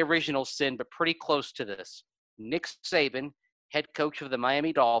not the original sin, but pretty close to this. Nick Saban, head coach of the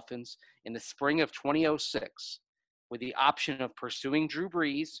Miami Dolphins in the spring of 2006, with the option of pursuing Drew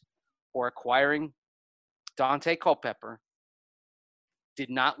Brees or acquiring Dante Culpepper, did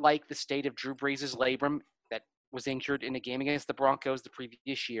not like the state of Drew Brees' labrum that was injured in a game against the Broncos the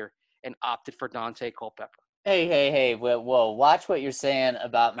previous year and opted for Dante Culpepper. Hey, whoa, watch what you're saying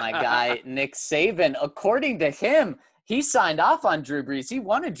about my guy, Nick Saban. According to him, he signed off on Drew Brees. He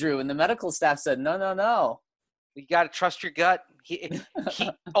wanted Drew, and the medical staff said, no. You got to trust your gut. He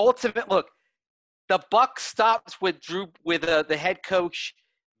look, the buck stops with the head coach,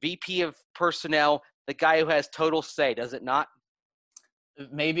 VP of personnel, the guy who has total say, does it not?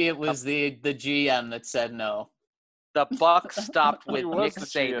 Maybe it was the GM that said no. The buck stopped with Nick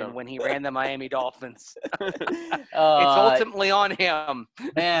Saban when he ran the Miami Dolphins. It's ultimately on him.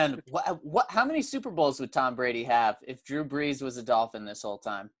 Man, what? How many Super Bowls would Tom Brady have if Drew Brees was a Dolphin this whole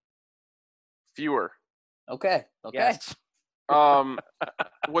time? Fewer. Okay. Yes.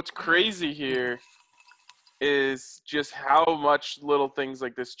 What's crazy here is just how much little things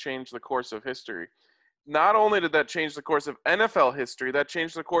like this change the course of history. Not only did that change the course of NFL history, that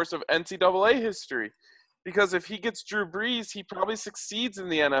changed the course of NCAA history. Because if he gets Drew Brees, he probably succeeds in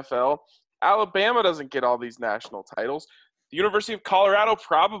the NFL. Alabama doesn't get all these national titles. The University of Colorado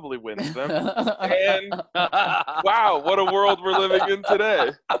probably wins them. And wow, what a world we're living in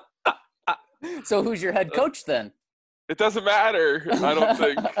today. So who's your head coach then? It doesn't matter, I don't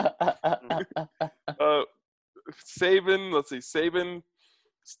think. Saban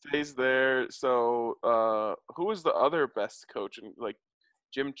stays there. So who was the other best coach?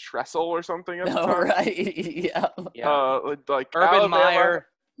 Jim Tressel or something at the time? Right, yeah. Like Urban Alabama, Meyer.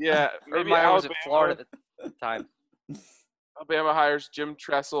 Yeah, Urban Meyer was at Florida at the time. Alabama hires Jim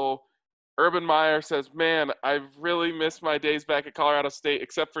Tressel. Urban Meyer says, man, I've really missed my days back at Colorado State,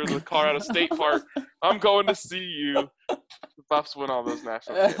 except for the Colorado State part. I'm going to see you. The Buffs win all those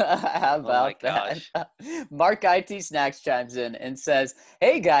national championships. How about that? Mark IT Snacks chimes in and says,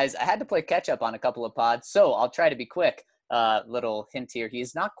 hey, guys, I had to play catch-up on a couple of pods, so I'll try to be quick. Little hint here, he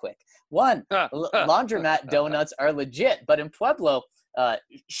is not quick. One, laundromat donuts are legit, but in Pueblo,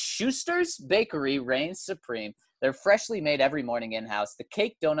 Schuster's Bakery reigns supreme. They're freshly made every morning in-house. The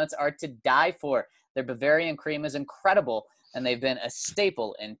cake donuts are to die for. Their Bavarian cream is incredible, and they've been a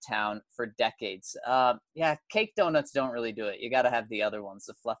staple in town for decades. Cake donuts don't really do it. You got to have the other ones,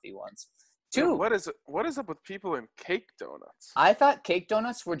 the fluffy ones. Two. What is up with people in cake donuts? I thought cake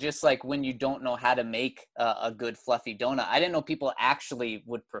donuts were just like when you don't know how to make a good fluffy donut. I didn't know people actually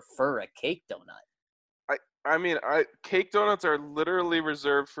would prefer a cake donut. I mean, cake donuts are literally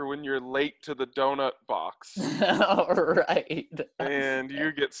reserved for when you're late to the donut box. Right. And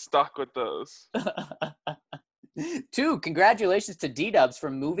you get stuck with those. 2, congratulations to D-Dubs for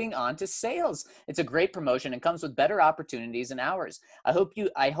moving on to sales. It's a great promotion and comes with better opportunities and hours. I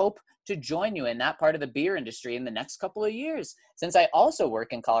hope to join you in that part of the beer industry in the next couple of years. Since I also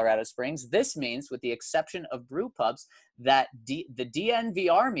work in Colorado Springs, this means, with the exception of brew pubs, that the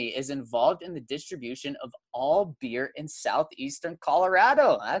DNV Army is involved in the distribution of all beer in southeastern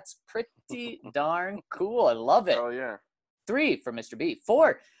Colorado. That's pretty darn cool. I love it. Oh, yeah. 3 for Mr. B.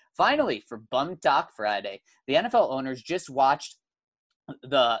 4, finally, for Bum Talk Friday, the NFL owners just watched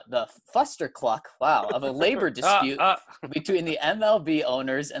the fustercluck, of a labor dispute between the MLB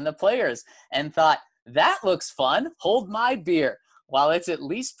owners and the players and thought, that looks fun, hold my beer. While it's at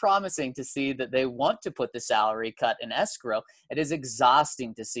least promising to see that they want to put the salary cut in escrow, it is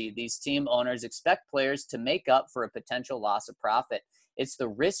exhausting to see these team owners expect players to make up for a potential loss of profit. It's the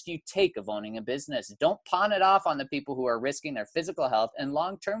risk you take of owning a business. Don't pawn it off on the people who are risking their physical health and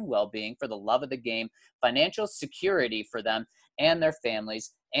long-term well-being for the love of the game, financial security for them and their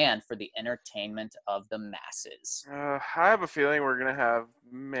families, and for the entertainment of the masses. I have a feeling we're going to have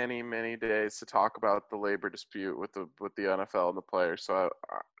many, many days to talk about the labor dispute with the NFL and the players. So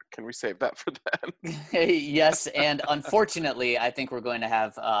can we save that for then? Yes, and unfortunately, I think we're going to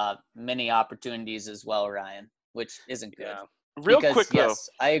have many opportunities as well, Ryan, which isn't good. Yeah. Real quick, though. Yes,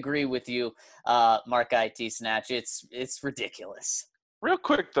 I agree with you, Mark IT Snatch. It's ridiculous. Real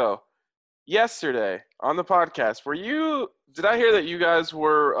quick, though. Yesterday on the podcast, did I hear that you guys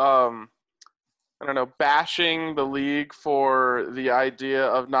were, bashing the league for the idea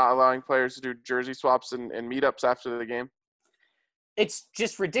of not allowing players to do jersey swaps and meetups after the game? It's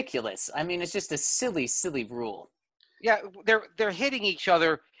just ridiculous. I mean, it's just a silly, silly rule. Yeah, they're hitting each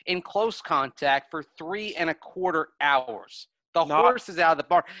other in close contact for 3.25 hours. The horse is out of the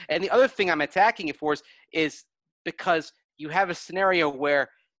barn. And the other thing I'm attacking it for is because you have a scenario where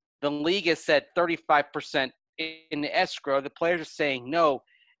the league has said 35% in the escrow. The players are saying no.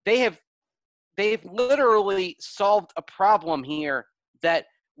 They've literally solved a problem here that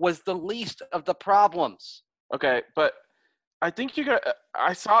was the least of the problems. Okay, but I think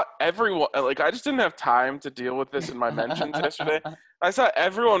I saw everyone, I just didn't have time to deal with this in my mentions yesterday. I saw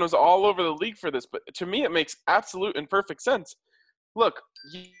everyone was all over the league for this, but to me it makes absolute and perfect sense. Look,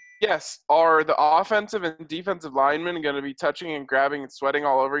 yes, are the offensive and defensive linemen going to be touching and grabbing and sweating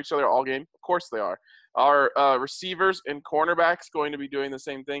all over each other all game? Of course they are. Are receivers and cornerbacks going to be doing the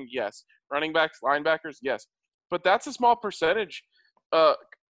same thing? Yes. Running backs, linebackers? Yes. But that's a small percentage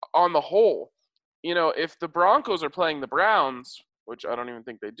on the whole. You know, if the Broncos are playing the Browns, which I don't even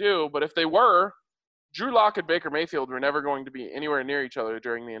think they do, but if they were, Drew Lock and Baker Mayfield were never going to be anywhere near each other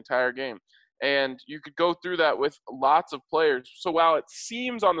during the entire game. And you could go through that with lots of players. So while it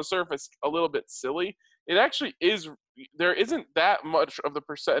seems on the surface a little bit silly, it actually is – there isn't that much of the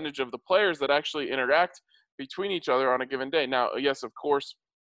percentage of the players that actually interact between each other on a given day. Now, yes, of course,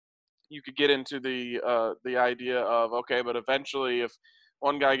 you could get into the idea of, okay, but eventually if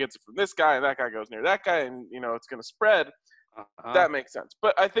one guy gets it from this guy and that guy goes near that guy and, you know, it's going to spread, that makes sense.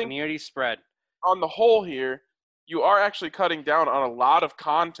 But I think community spread on the whole here, you are actually cutting down on a lot of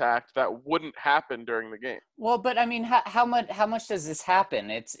contact that wouldn't happen during the game. Well, but I mean, how much does this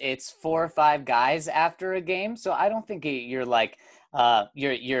happen? It's 4 or 5 guys after a game, so I don't think you're like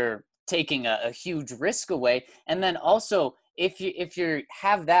you're taking a huge risk away. And then also, if you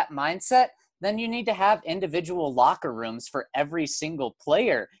have that mindset, then you need to have individual locker rooms for every single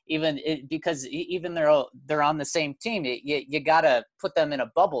player, because even they're on the same team. You got to put them in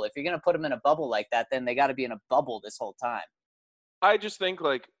a bubble. If you're going to put them in a bubble like that, then they got to be in a bubble this whole time. I just think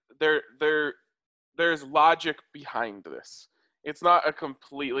like there's logic behind this. It's not a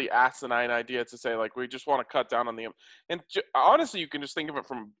completely asinine idea to say like we just want to cut down on honestly, you can just think of it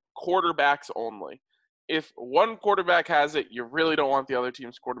from quarterbacks only. If one quarterback has it, you really don't want the other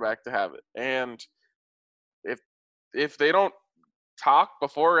team's quarterback to have it. And if they don't talk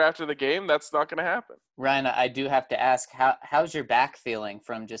before or after the game, that's not going to happen. Ryan, I do have to ask, how's your back feeling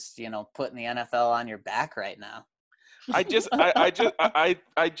from just, putting the NFL on your back right now? I just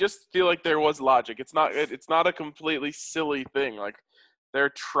feel like there was logic. It's not a completely silly thing. Like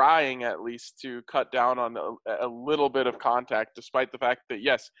they're trying at least to cut down on a little bit of contact, despite the fact that,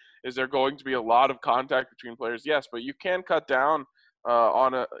 yes, is there going to be a lot of contact between players? Yes, but you can cut down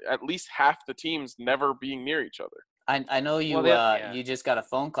on at least half the teams never being near each other. I know you you just got a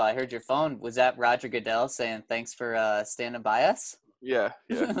phone call. I heard your phone. Was that Roger Goodell saying thanks for standing by us? Yeah,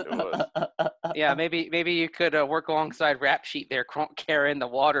 it was. Yeah, maybe you could work alongside Rap Sheet there, carrying the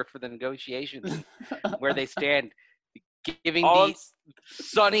water for the negotiations where they stand, giving the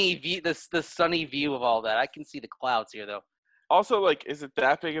sunny view, the sunny view of all that. I can see the clouds here, though. Also, like, is it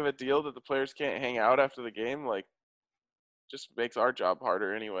that big of a deal that the players can't hang out after the game? Like, just makes our job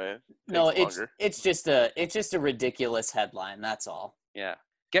harder anyway. No, it's just a ridiculous headline. That's all. Yeah,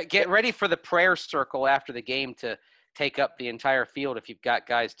 get ready for the prayer circle after the game to take up the entire field if you've got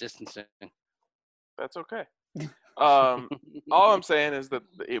guys distancing. That's okay. All I'm saying is that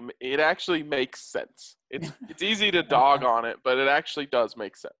it actually makes sense. It's easy to dog on it, but it actually does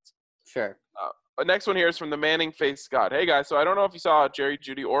make sense. Sure. Next one here is from the Manning Face Scott. Hey guys, so I don't know if you saw Jerry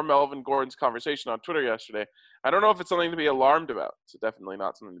Jeudy or Melvin Gordon's conversation on Twitter yesterday. I don't know if it's something to be alarmed about. It's definitely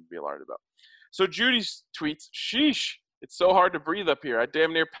not something to be alarmed about. So Judy tweets, "Sheesh, it's so hard to breathe up here. I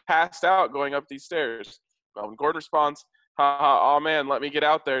damn near passed out going up these stairs." Melvin Gordon responds, "Ha ha, oh man, let me get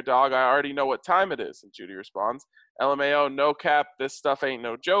out there, dog. I already know what time it is." And Judy responds, "LMAO, no cap, this stuff ain't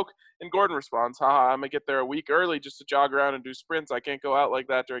no joke." And Gordon responds, "Haha, I'm going to get there a week early just to jog around and do sprints. I can't go out like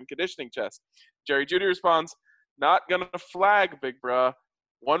that during conditioning test." Jerry Jeudy responds, "Not going to flag, big bruh.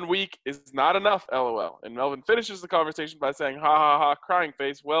 1 week is not enough, LOL." And Melvin finishes the conversation by saying, "Ha ha ha, crying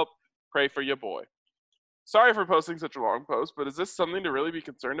face. Well, pray for your boy." Sorry for posting such a long post, but is this something to really be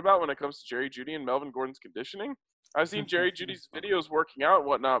concerned about when it comes to Jerry Jeudy and Melvin Gordon's conditioning? I've seen Jerry Jeudy's videos working out and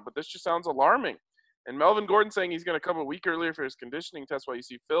whatnot, but this just sounds alarming. And Melvin Gordon saying he's going to come a week earlier for his conditioning test while you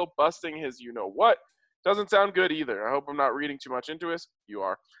see Phil busting his you-know-what doesn't sound good either. I hope I'm not reading too much into this. You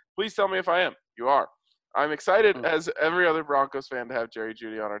are. Please tell me if I am. You are. I'm excited, as every other Broncos fan, to have Jerry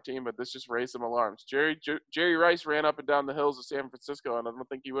Jeudy on our team, but this just raised some alarms. Jerry Rice ran up and down the hills of San Francisco, and I don't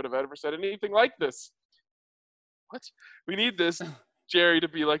think he would have ever said anything like this. What? We need this Jerry to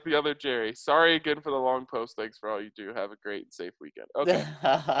be like the other Jerry. Sorry again for the long post. Thanks for all you do. Have a great and safe weekend. Okay.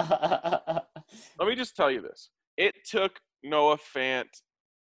 Let me just tell you this. It took Noah Fant,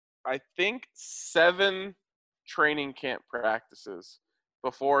 I think, 7 training camp practices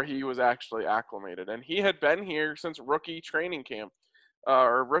before he was actually acclimated. And he had been here since rookie training camp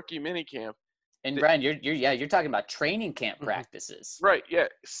or rookie mini camp. And Brian, you're talking about training camp practices. Right, yeah.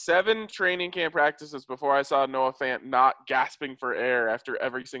 7 training camp practices before I saw Noah Fant not gasping for air after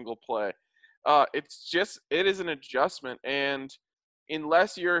every single play. It is an adjustment. And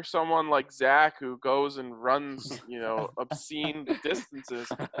unless you're someone like Zach who goes and runs, obscene distances,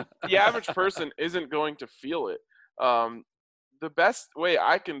 the average person isn't going to feel it. The best way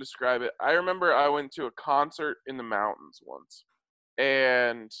I can describe it, I remember I went to a concert in the mountains once.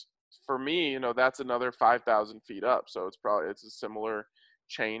 And for me, that's another 5,000 feet up. So it's a similar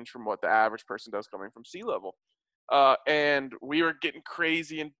change from what the average person does coming from sea level. And we were getting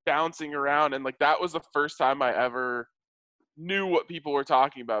crazy and bouncing around. And that was the first time I ever knew what people were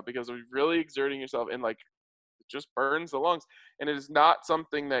talking about, because of really exerting yourself and it just burns the lungs. And it is not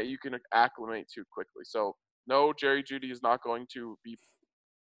something that you can acclimate to quickly. So no, Jerry Jeudy is not going to be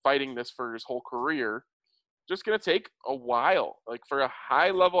fighting this for his whole career. Just going to take a while. For a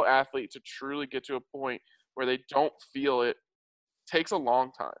high-level athlete to truly get to a point where they don't feel it takes a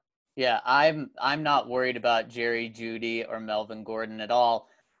long time. Yeah, I'm not worried about Jerry Jeudy or Melvin Gordon at all.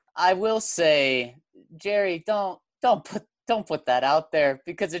 I will say, Jerry, don't put that out there,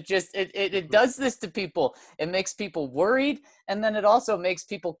 because it does this to people. It makes people worried, and then it also makes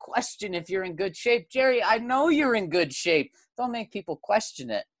people question if you're in good shape. Jerry, I know you're in good shape. Don't make people question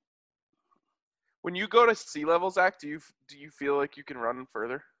it. When you go to sea level, Zach, do you feel like you can run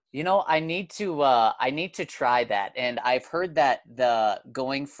further? I need to try that. And I've heard that the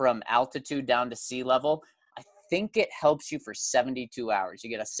going from altitude down to sea level, I think it helps you for 72 hours. You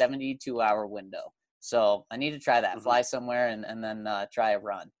get a 72-hour window. So I need to try that. Fly somewhere and then try a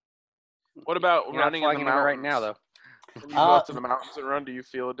run. What about You're running not in the flying anywhere mountains? right now, though. When you go up to the mountains and run, do you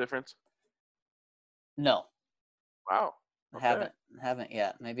feel a difference? No. Wow. Okay. Haven't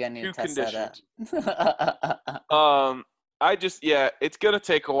yet. Maybe I need to test conditioned. that out. It's going to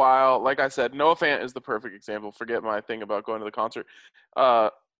take a while. Like I said, Noah Fant is the perfect example. Forget my thing about going to the concert.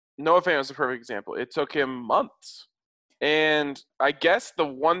 Noah Fant is the perfect example. It took him months. And I guess the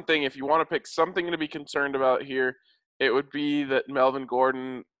one thing, if you want to pick something to be concerned about here, it would be that Melvin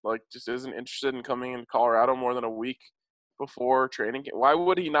Gordon just isn't interested in coming into Colorado more than a week before training. Why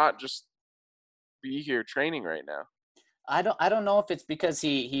would he not just be here training right now? I don't know if it's because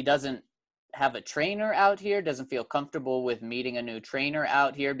he doesn't have a trainer out here, doesn't feel comfortable with meeting a new trainer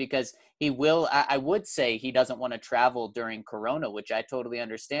out here, because I would say he doesn't want to travel during Corona, which I totally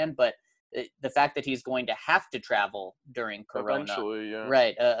understand, but the fact that he's going to have to travel during Corona. Eventually, yeah.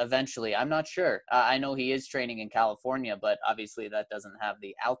 Right, eventually. I'm not sure. I know he is training in California, but obviously that doesn't have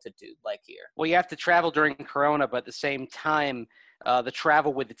the altitude like here. Well, you have to travel during Corona, but at the same time, the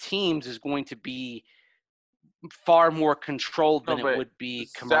travel with the teams is going to be far more controlled than it would be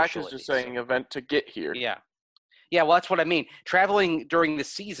commercially. Zach is just saying event to get here. Yeah. Yeah, well, that's what I mean. Traveling during the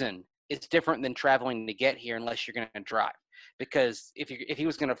season is different than traveling to get here unless you're going to drive. Because if he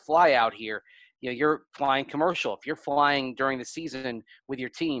was going to fly out here, you're flying commercial. If you're flying during the season with your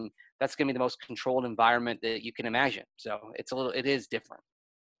team, that's going to be the most controlled environment that you can imagine. So it is different.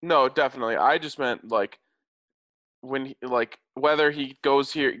 No, definitely. I just meant when whether he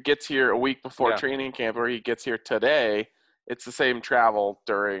gets here a week before training camp or he gets here today, it's the same travel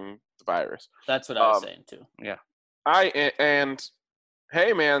during the virus. That's what I was saying too. Yeah.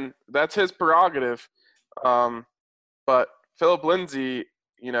 Hey man, that's his prerogative. But Philip Lindsay,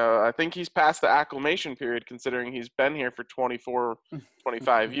 I think he's past the acclimation period, considering he's been here for 24,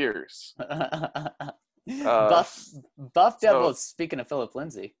 25 years. Buff Devils, speaking of Philip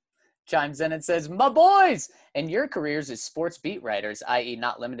Lindsay, chimes in and says, "My boys, in your careers as sports beat writers, i.e.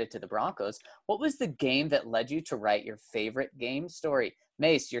 not limited to the Broncos, what was the game that led you to write your favorite game story?"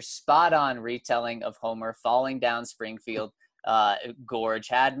 Mace, your spot-on retelling of Homer falling down Springfield Gorge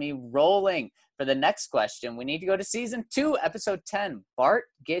had me rolling. For the next question, we need to go to Season 2, Episode 10. Bart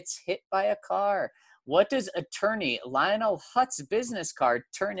gets hit by a car. What does attorney Lionel Hutt's business card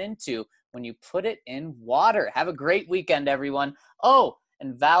turn into when you put it in water? Have a great weekend, everyone. Oh,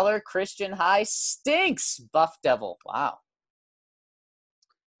 and Valor Christian High stinks, Buff Devil. Wow.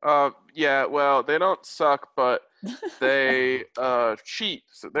 Yeah, well, they don't suck, but they cheat.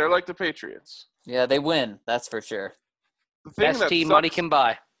 So they're like the Patriots. Yeah, they win. That's for sure. The thing Best that team sucks, money can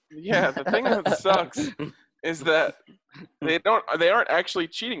buy. Yeah, the thing that sucks is that they aren't actually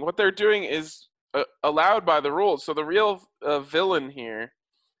cheating. What they're doing is allowed by the rules. So the real villain here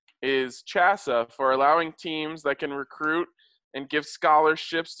is CHSAA for allowing teams that can recruit and give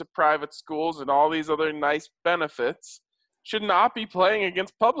scholarships to private schools and all these other nice benefits should not be playing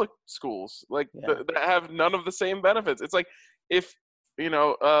against public schools that have none of the same benefits. It's like if,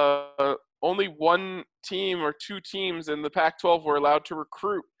 only one team or two teams in the Pac-12 were allowed to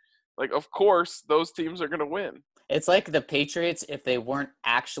recruit. Like, of course, those teams are going to win. It's like the Patriots, if they weren't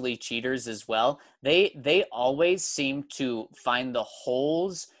actually cheaters as well, they always seem to find the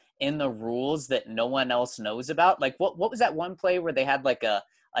holes in the rules that no one else knows about. Like, what was that one play where they had like a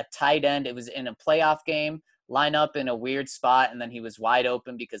tight end? It was in a playoff game, line up in a weird spot, and then he was wide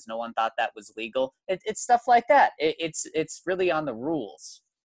open because no one thought that was legal. It's stuff like that. It's really on the rules.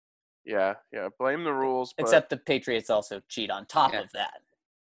 Yeah, blame the rules. Except the Patriots also cheat on top of that.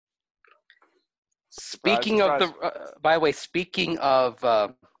 Speaking of by the way, speaking of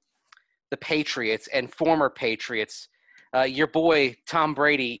the Patriots and former Patriots, your boy Tom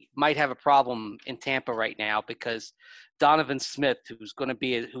Brady might have a problem in Tampa right now because Donovan Smith, who's going to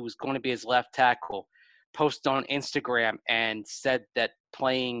be his left tackle, posted on Instagram and said that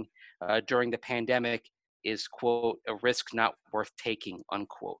playing during the pandemic is, quote, a risk not worth taking,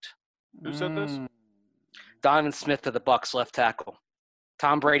 unquote. Who said this? Donovan Smith of the Bucs left tackle.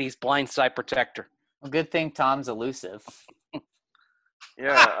 Tom Brady's blindside protector. Well, good thing Tom's elusive.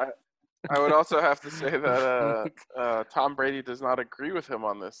 Yeah, I would also have to say that Tom Brady does not agree with him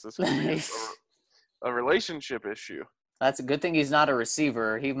on this. This could be a relationship issue. That's a good thing he's not a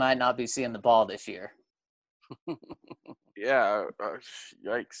receiver. He might not be seeing the ball this year. Yeah,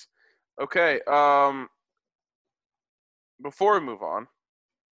 yikes. Okay, before we move on,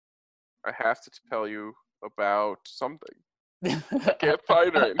 I have to tell you about something. I can't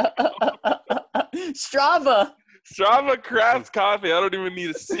find it right now. Strava Craft Coffee. I don't even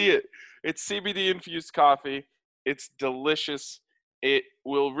need to see it. It's CBD infused coffee. It's delicious. It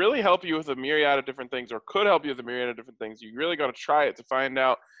will really help you with a myriad of different things, or could help you with a myriad of different things. You really got to try it to find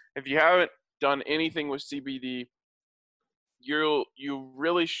out. If you haven't done anything with CBD, you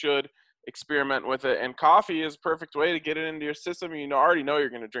really should experiment with it. And coffee is a perfect way to get it into your system. You already know you're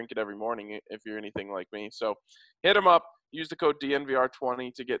going to drink it every morning if you're anything like me. So hit them up. Use the code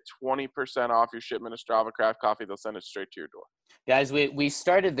DNVR20 to get 20% off your shipment of Strava Craft Coffee. They'll send it straight to your door. Guys, we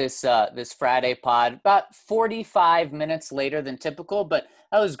started this Friday pod about 45 minutes later than typical, but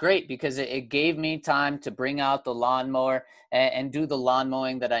that was great because it gave me time to bring out the lawnmower and do the lawn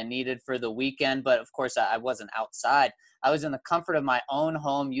mowing that I needed for the weekend. But of course, I wasn't outside. I was in the comfort of my own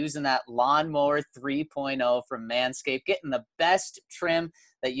home using that Lawnmower 3.0 from Manscaped, getting the best trim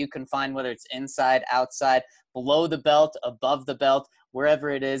that you can find, whether it's inside, outside, below the belt, above the belt,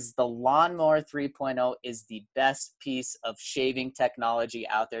 wherever it is. The Lawnmower 3.0 is the best piece of shaving technology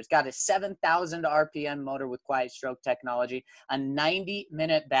out there. It's got a 7,000 RPM motor with quiet stroke technology, a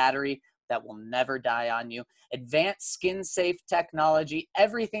 90-minute battery that will never die on you, advanced skin-safe technology,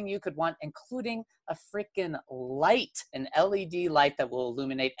 everything you could want, including a freaking light, an LED light that will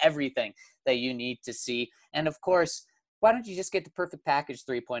illuminate everything that you need to see. And of course, why don't you just get the Perfect Package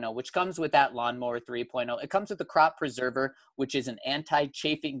 3.0, which comes with that Lawnmower 3.0. It comes with the Crop Preserver, which is an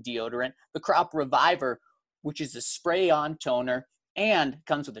anti-chafing deodorant, the Crop Reviver, which is a spray-on toner, and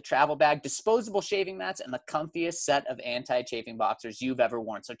comes with a travel bag, disposable shaving mats, and the comfiest set of anti-chafing boxers you've ever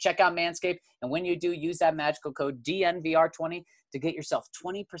worn. So check out Manscaped, and when you do, use that magical code DNVR20 to get yourself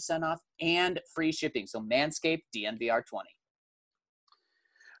 20% off and free shipping. So Manscaped, DNVR20.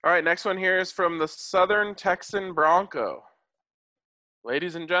 All right, next one here is from the Southern Texan Bronco.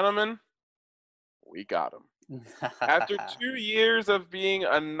 Ladies and gentlemen, we got him. After 2 years of being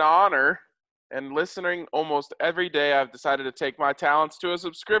a nonner and listening almost every day, I've decided to take my talents to a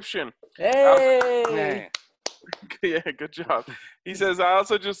subscription. Hey! Yeah, good job. He says, I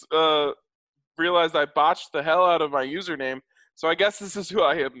also just realized I botched the hell out of my username, so I guess this is who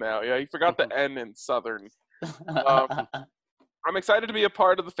I am now. Yeah, he forgot the N in Southern. I'm excited to be a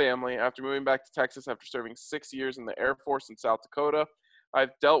part of the family after moving back to Texas after serving 6 years in the Air Force in South Dakota.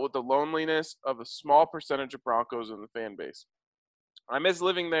 I've dealt with the loneliness of a small percentage of Broncos in the fan base. I miss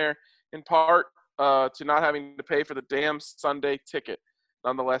living there in part to not having to pay for the damn Sunday ticket.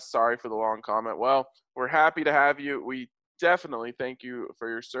 nonetheless, sorry for the long comment. Well, we're happy to have you. We definitely thank you for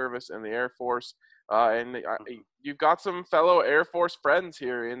your service in the Air Force. You've got some fellow Air Force friends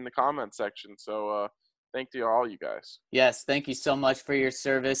here in the comment section. So thank you to all you guys. Yes, thank you so much for your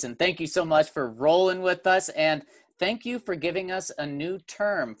service, and thank you so much for rolling with us, and thank you for giving us a new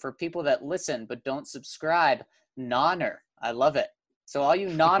term for people that listen but don't subscribe, nonner. I love it. So all you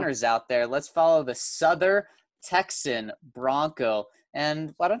nonners out there, let's follow the Southern Texan Bronco,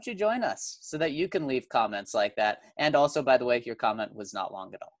 and why don't you join us so that you can leave comments like that? And also, by the way, your comment was not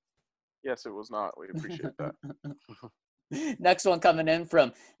long at all. Yes, it was not. We appreciate that. Next one coming in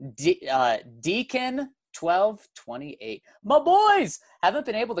from Deacon 1228. My boys haven't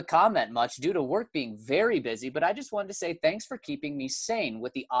been able to comment much due to work being very busy, but I just wanted to say thanks for keeping me sane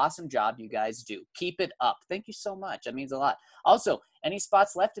with the awesome job you guys do. Keep it up. Thank you so much. That means a lot. Also, any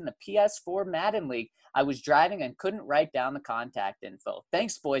spots left in the PS4 Madden League? I was driving and couldn't write down the contact info.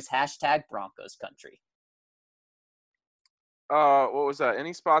 Thanks, boys. # Broncos Country. What was that?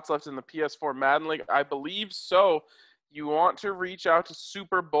 Any spots left in the PS4 Madden League? I believe so. You want to reach out to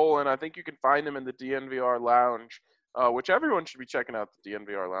Super Bowl, and I think you can find him in the DNVR Lounge, which everyone should be checking out the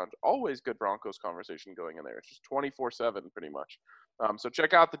DNVR Lounge. Always good Broncos conversation going in there. It's just 24/7 pretty much. So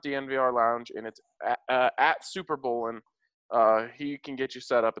check out the DNVR Lounge, and it's at Super Bowl, and he can get you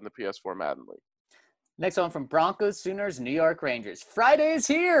set up in the PS4 Madden League. Next one from Broncos, Sooners, New York Rangers. Friday is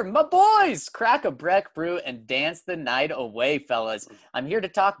here, my boys! Crack a Breck brew and dance the night away, fellas. I'm here to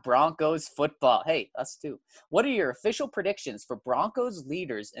talk Broncos football. Hey, us too. What are your official predictions for Broncos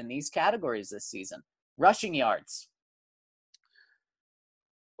leaders in these categories this season? Rushing yards.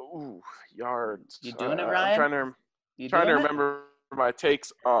 Ooh, yards. You doing it, Ryan? I'm trying to remember my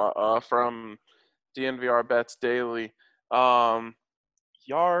takes from DNVR Bets Daily.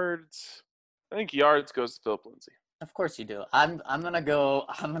 Yards. I think yards goes to Philip Lindsay. Of course you do. I'm gonna go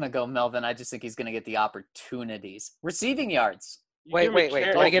Melvin. I just think he's gonna get the opportunities. Receiving yards. Wait.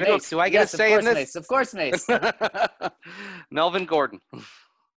 Do I get a say in this? Mace. Of course, Mace. Melvin Gordon.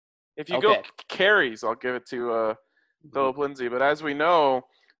 If you go carries, I'll give it to Philip Lindsay. But as we know,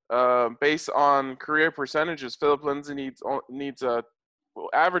 based on career percentages, Philip Lindsay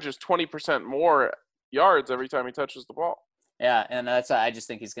averages 20% more yards every time he touches the ball. Yeah, and I just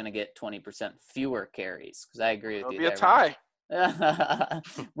think he's going to get 20% fewer carries because I agree with you. It'll be a tie.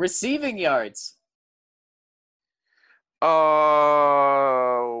 Receiving yards.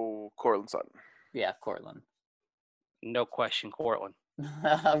 Cortland Sutton. Yeah, Cortland. No question, Cortland.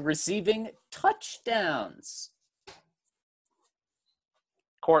 Receiving touchdowns.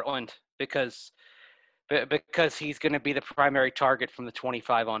 Cortland, because he's going to be the primary target from the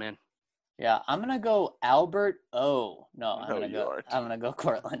 25 on in. Yeah, I'm gonna go Albert O. I'm gonna go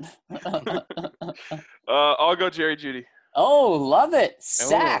Cortland. I'll go Jerry Jeudy. Oh, love it.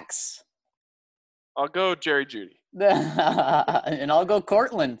 Sacks. I'll go Jerry Jeudy. And I'll go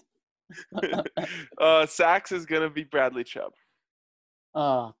Cortland. Sacks is gonna be Bradley Chubb.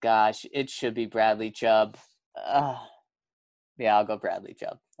 Oh gosh, it should be Bradley Chubb. Yeah, I'll go Bradley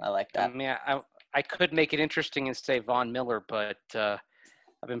Chubb. I like that. I mean, I could make it interesting and say Von Miller, but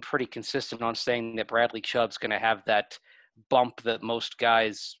I've been pretty consistent on saying that Bradley Chubb's going to have that bump that most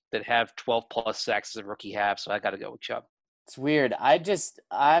guys that have 12-plus sacks as a rookie have, so I got to go with Chubb. It's weird.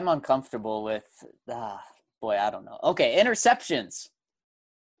 I'm uncomfortable with I don't know. Okay, interceptions.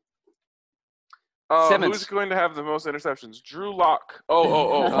 Simmons. Who's going to have the most interceptions? Drew Lock.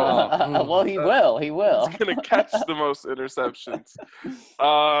 Oh. Well, he will. He will. He's going to catch the most interceptions.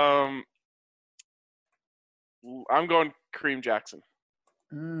 I'm going Kareem Jackson.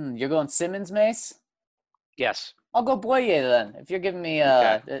 You're going Simmons, Mace? Yes. I'll go Boye then. If you're giving me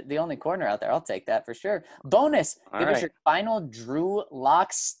the only corner out there, I'll take that for sure. Bonus. Give us your final Drew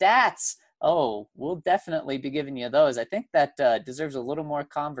Lock stats. Oh, we'll definitely be giving you those. I think that deserves a little more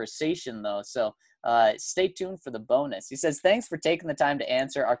conversation, though. So stay tuned for the bonus. He says, thanks for taking the time to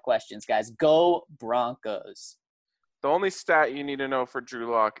answer our questions, guys. Go Broncos. The only stat you need to know for Drew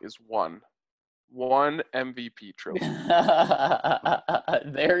Lock is one MVP trophy.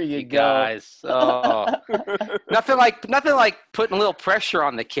 There you go, guys. Oh. nothing like putting a little pressure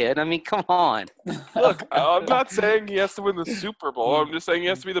on the kid. I mean, come on. Look, I'm not saying he has to win the Super Bowl. I'm just saying he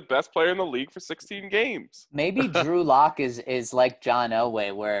has to be the best player in the league for 16 games. Maybe Drew Lock is like John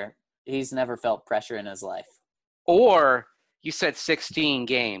Elway, where he's never felt pressure in his life. Or you said 16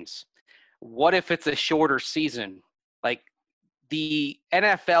 games. What if it's a shorter season? Like, the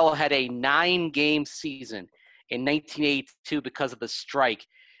NFL had a 9-game season in 1982 because of the strike.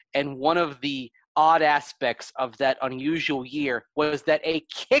 And one of the odd aspects of that unusual year was that a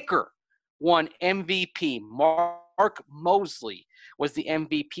kicker won MVP. Mark Mosley was the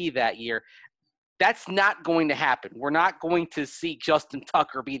MVP that year. That's not going to happen. We're not going to see Justin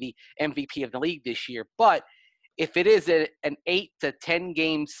Tucker be the MVP of the league this year. But if it is an 8 to 10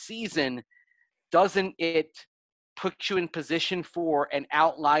 game season, doesn't it put you in position for an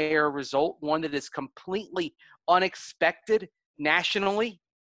outlier result, one that is completely unexpected nationally?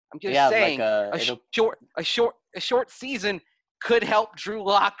 I'm just saying, a short season could help Drew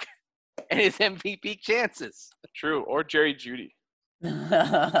Lock and his MVP chances. True, or Jerry Jeudy.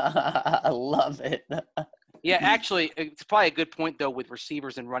 I love it. Yeah, actually, it's probably a good point though with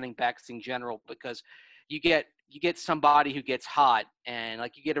receivers and running backs in general, because you get somebody who gets hot, and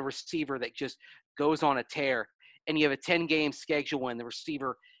like you get a receiver that just goes on a tear, and you have a 10-game schedule and the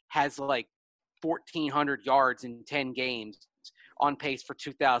receiver has like 1,400 yards in 10 games, on pace for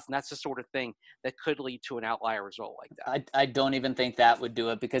 2,000. That's the sort of thing that could lead to an outlier result like that. I don't even think that would do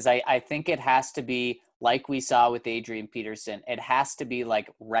it, because I think it has to be like we saw with Adrian Peterson. It has to be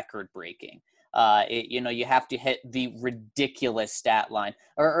like record breaking. You have to hit the ridiculous stat line,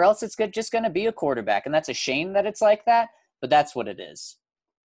 or else it's just going to be a quarterback. And that's a shame that it's like that, but that's what it is.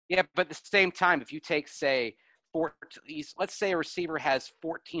 Yeah, but at the same time, if you take, say, let's say a receiver has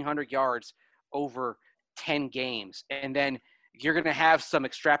 1,400 yards over 10 games, and then you're going to have some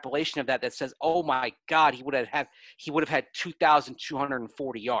extrapolation of that says, oh my God, he would have had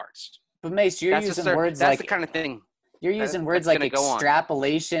 2,240 yards. But Mace, you're using words like, that's the kind of thing. You're using words like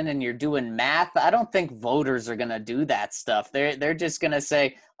extrapolation, and you're doing math. I don't think voters are going to do that stuff. They're just going to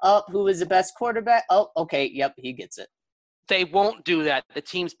say, oh, who is the best quarterback? Oh, okay, yep, he gets it. They won't do that. The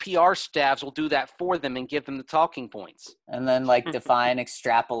team's PR staffs will do that for them and give them the talking points. And then define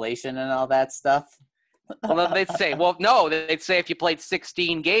extrapolation and all that stuff. Well, they'd say, they'd say if you played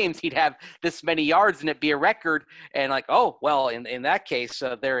 16 games, he'd have this many yards and it'd be a record. And in that case,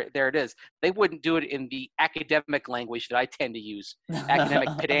 there it is. They wouldn't do it in the academic language that I tend to use. Academic,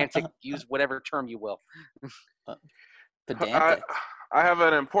 pedantic, use whatever term you will. Pedantic. I have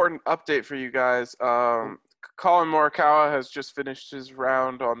an important update for you guys. Colin Morikawa has just finished his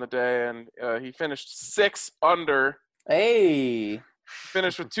round on the day, and he finished 6 under. Hey.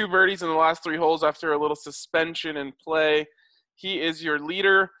 Finished with 2 birdies in the last 3 holes after a little suspension in play. He is your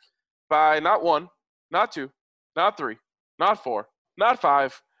leader by not 1, not 2, not 3, not 4, not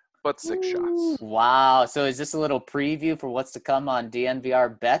 5, but 6 shots. Wow. So is this a little preview for what's to come on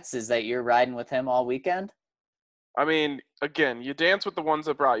DNVR bets? Is that you're riding with him all weekend? I mean, again, you dance with the ones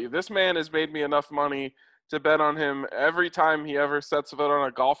that brought you. This man has made me enough money to bet on him every time he ever sets foot on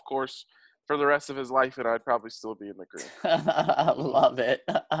a golf course for the rest of his life, and I'd probably still be in the green. I love it.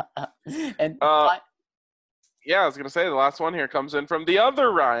 And I was going to say the last one here comes in from the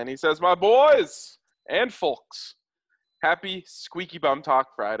other Ryan. He says, my boys and folks, happy Squeaky Bum Talk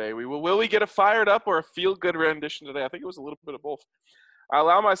Friday. Will we get a fired up or a feel-good rendition today? I think it was a little bit of both. I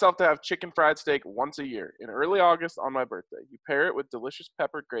allow myself to have chicken fried steak once a year in early August on my birthday. You pair it with delicious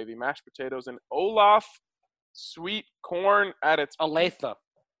peppered gravy, mashed potatoes, and Olaf sweet corn at its Olathe.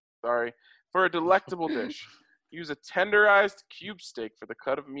 Sorry. For a delectable dish, use a tenderized cube steak for the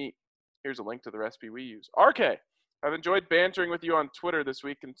cut of meat. Here's a link to the recipe we use. RK, I've enjoyed bantering with you on Twitter this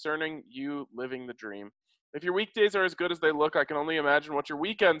week concerning you living the dream. If your weekdays are as good as they look, I can only imagine what your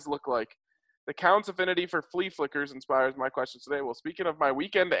weekends look like. The Count's affinity for flea flickers inspires my questions today. Well, speaking of my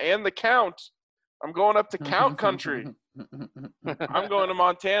weekend and the Count, I'm going up to Count Country. I'm going to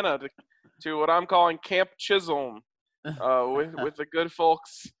Montana to what I'm calling Camp Chisholm with the good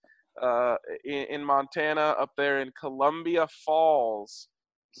folks in Montana up there in Columbia Falls.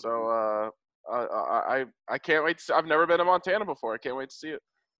 So I can't wait to, I've never been to Montana before. I can't wait to see it.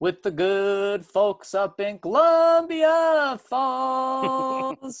 With the good folks up in Columbia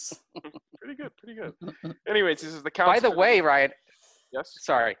Falls. Pretty good. Anyways, this is the Count. By the way, Ryan. Yes?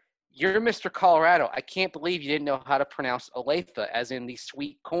 Sorry. You're Mr. Colorado. I can't believe you didn't know how to pronounce Olathe, as in the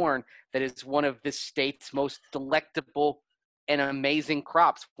sweet corn that is one of this state's most delectable and amazing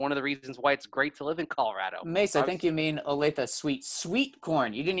crops. One of the reasons why it's great to live in Colorado. Mace, I think you mean Olathe sweet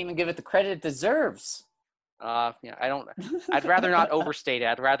corn. You didn't even give it the credit it deserves. I'd rather not overstate it.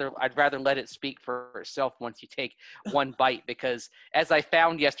 I'd rather let it speak for itself once you take one bite, because as I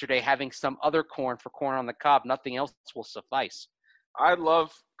found yesterday, having some other corn for corn on the cob, nothing else will suffice. I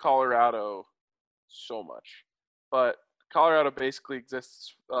love Colorado so much, but Colorado basically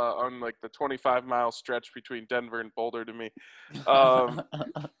exists on like the 25-mile stretch between Denver and Boulder to me.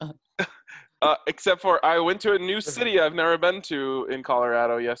 Except for I went to a new city I've never been to in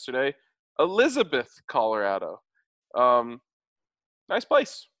Colorado yesterday, Elizabeth, Colorado. Nice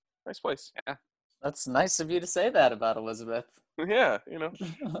place. Yeah. That's nice of you to say that about Elizabeth. Yeah,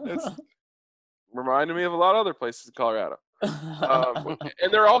 it's reminded me of a lot of other places in Colorado.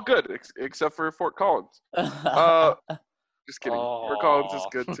 And they're all good except for Fort Collins. Just kidding. Fort Collins is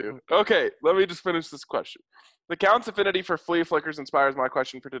good too. Okay, let me just finish this question. The Count's affinity for flea flickers inspires my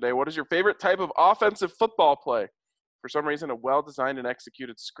question for today. What is your favorite type of offensive football play? For some reason, a well-designed and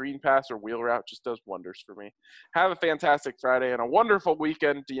executed screen pass or wheel route just does wonders for me. Have a fantastic Friday and a wonderful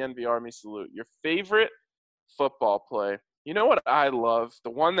weekend. DNVR Army salute. Your favorite football play? You know what I love? The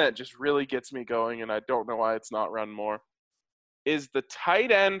one that just really gets me going, and I don't know why it's not run more, is the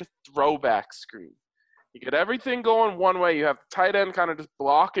tight end throwback screen. You get everything going one way. You have the tight end kind of just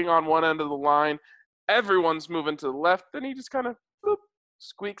blocking on one end of the line. Everyone's moving to the left. Then he just kind of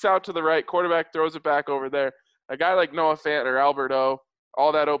squeaks out to the right. Quarterback throws it back over there. A guy like Noah Fant or Albert O,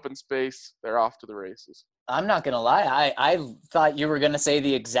 all that open space, they're off to the races. I'm not going to lie. I thought you were going to say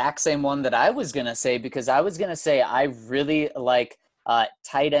the exact same one that I was going to say, because I was going to say I really like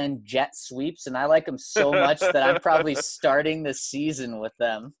tight end jet sweeps, and I like them so much that I'm probably starting the season with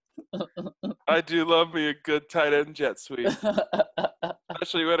them. I do love me a good tight end jet sweep,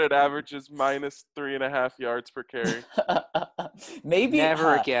 especially when it averages minus 3.5 yards per carry. Maybe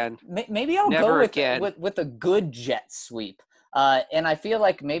Never again. Maybe I'll Never go with a good jet sweep. And I feel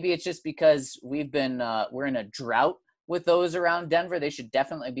like maybe it's just because we're in a drought with those around Denver. They should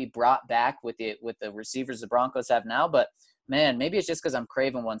definitely be brought back with the receivers the Broncos have now. But man, maybe it's just because I'm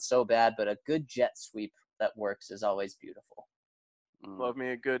craving one so bad. But a good jet sweep that works is always beautiful. Love me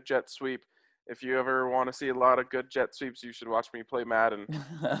a good jet sweep. If you ever want to see a lot of good jet sweeps, you should watch me play Madden.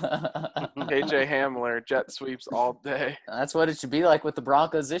 KJ Hamler, jet sweeps all day. That's what it should be like with the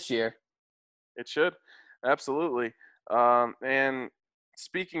Broncos this year. It should. Absolutely. And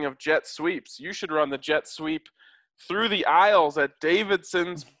speaking of jet sweeps, you should run the jet sweep through the aisles at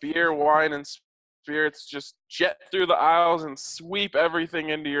Davidson's Beer, Wine, and Spirits. Just jet through the aisles and sweep everything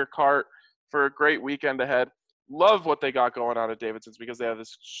into your cart for a great weekend ahead. Love what they got going on at Davidson's because they have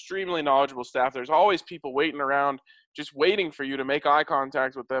this extremely knowledgeable staff. There's always people waiting around, just waiting for you to make eye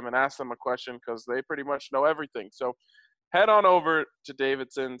contact with them and ask them a question because they pretty much know everything. So head on over to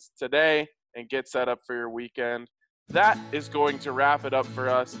Davidson's today and get set up for your weekend. That is going to wrap it up for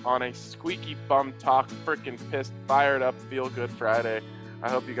us on a squeaky bum talk, freaking pissed, fired up, feel good Friday. I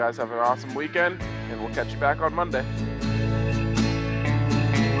hope you guys have an awesome weekend, and we'll catch you back on Monday.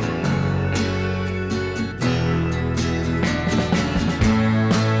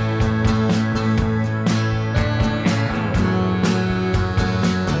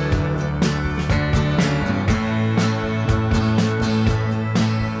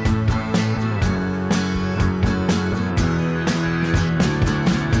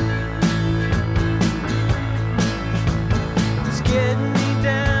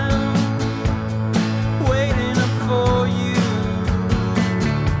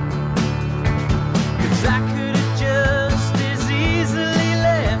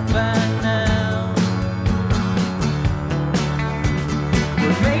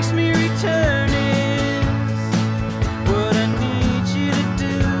 Makes me return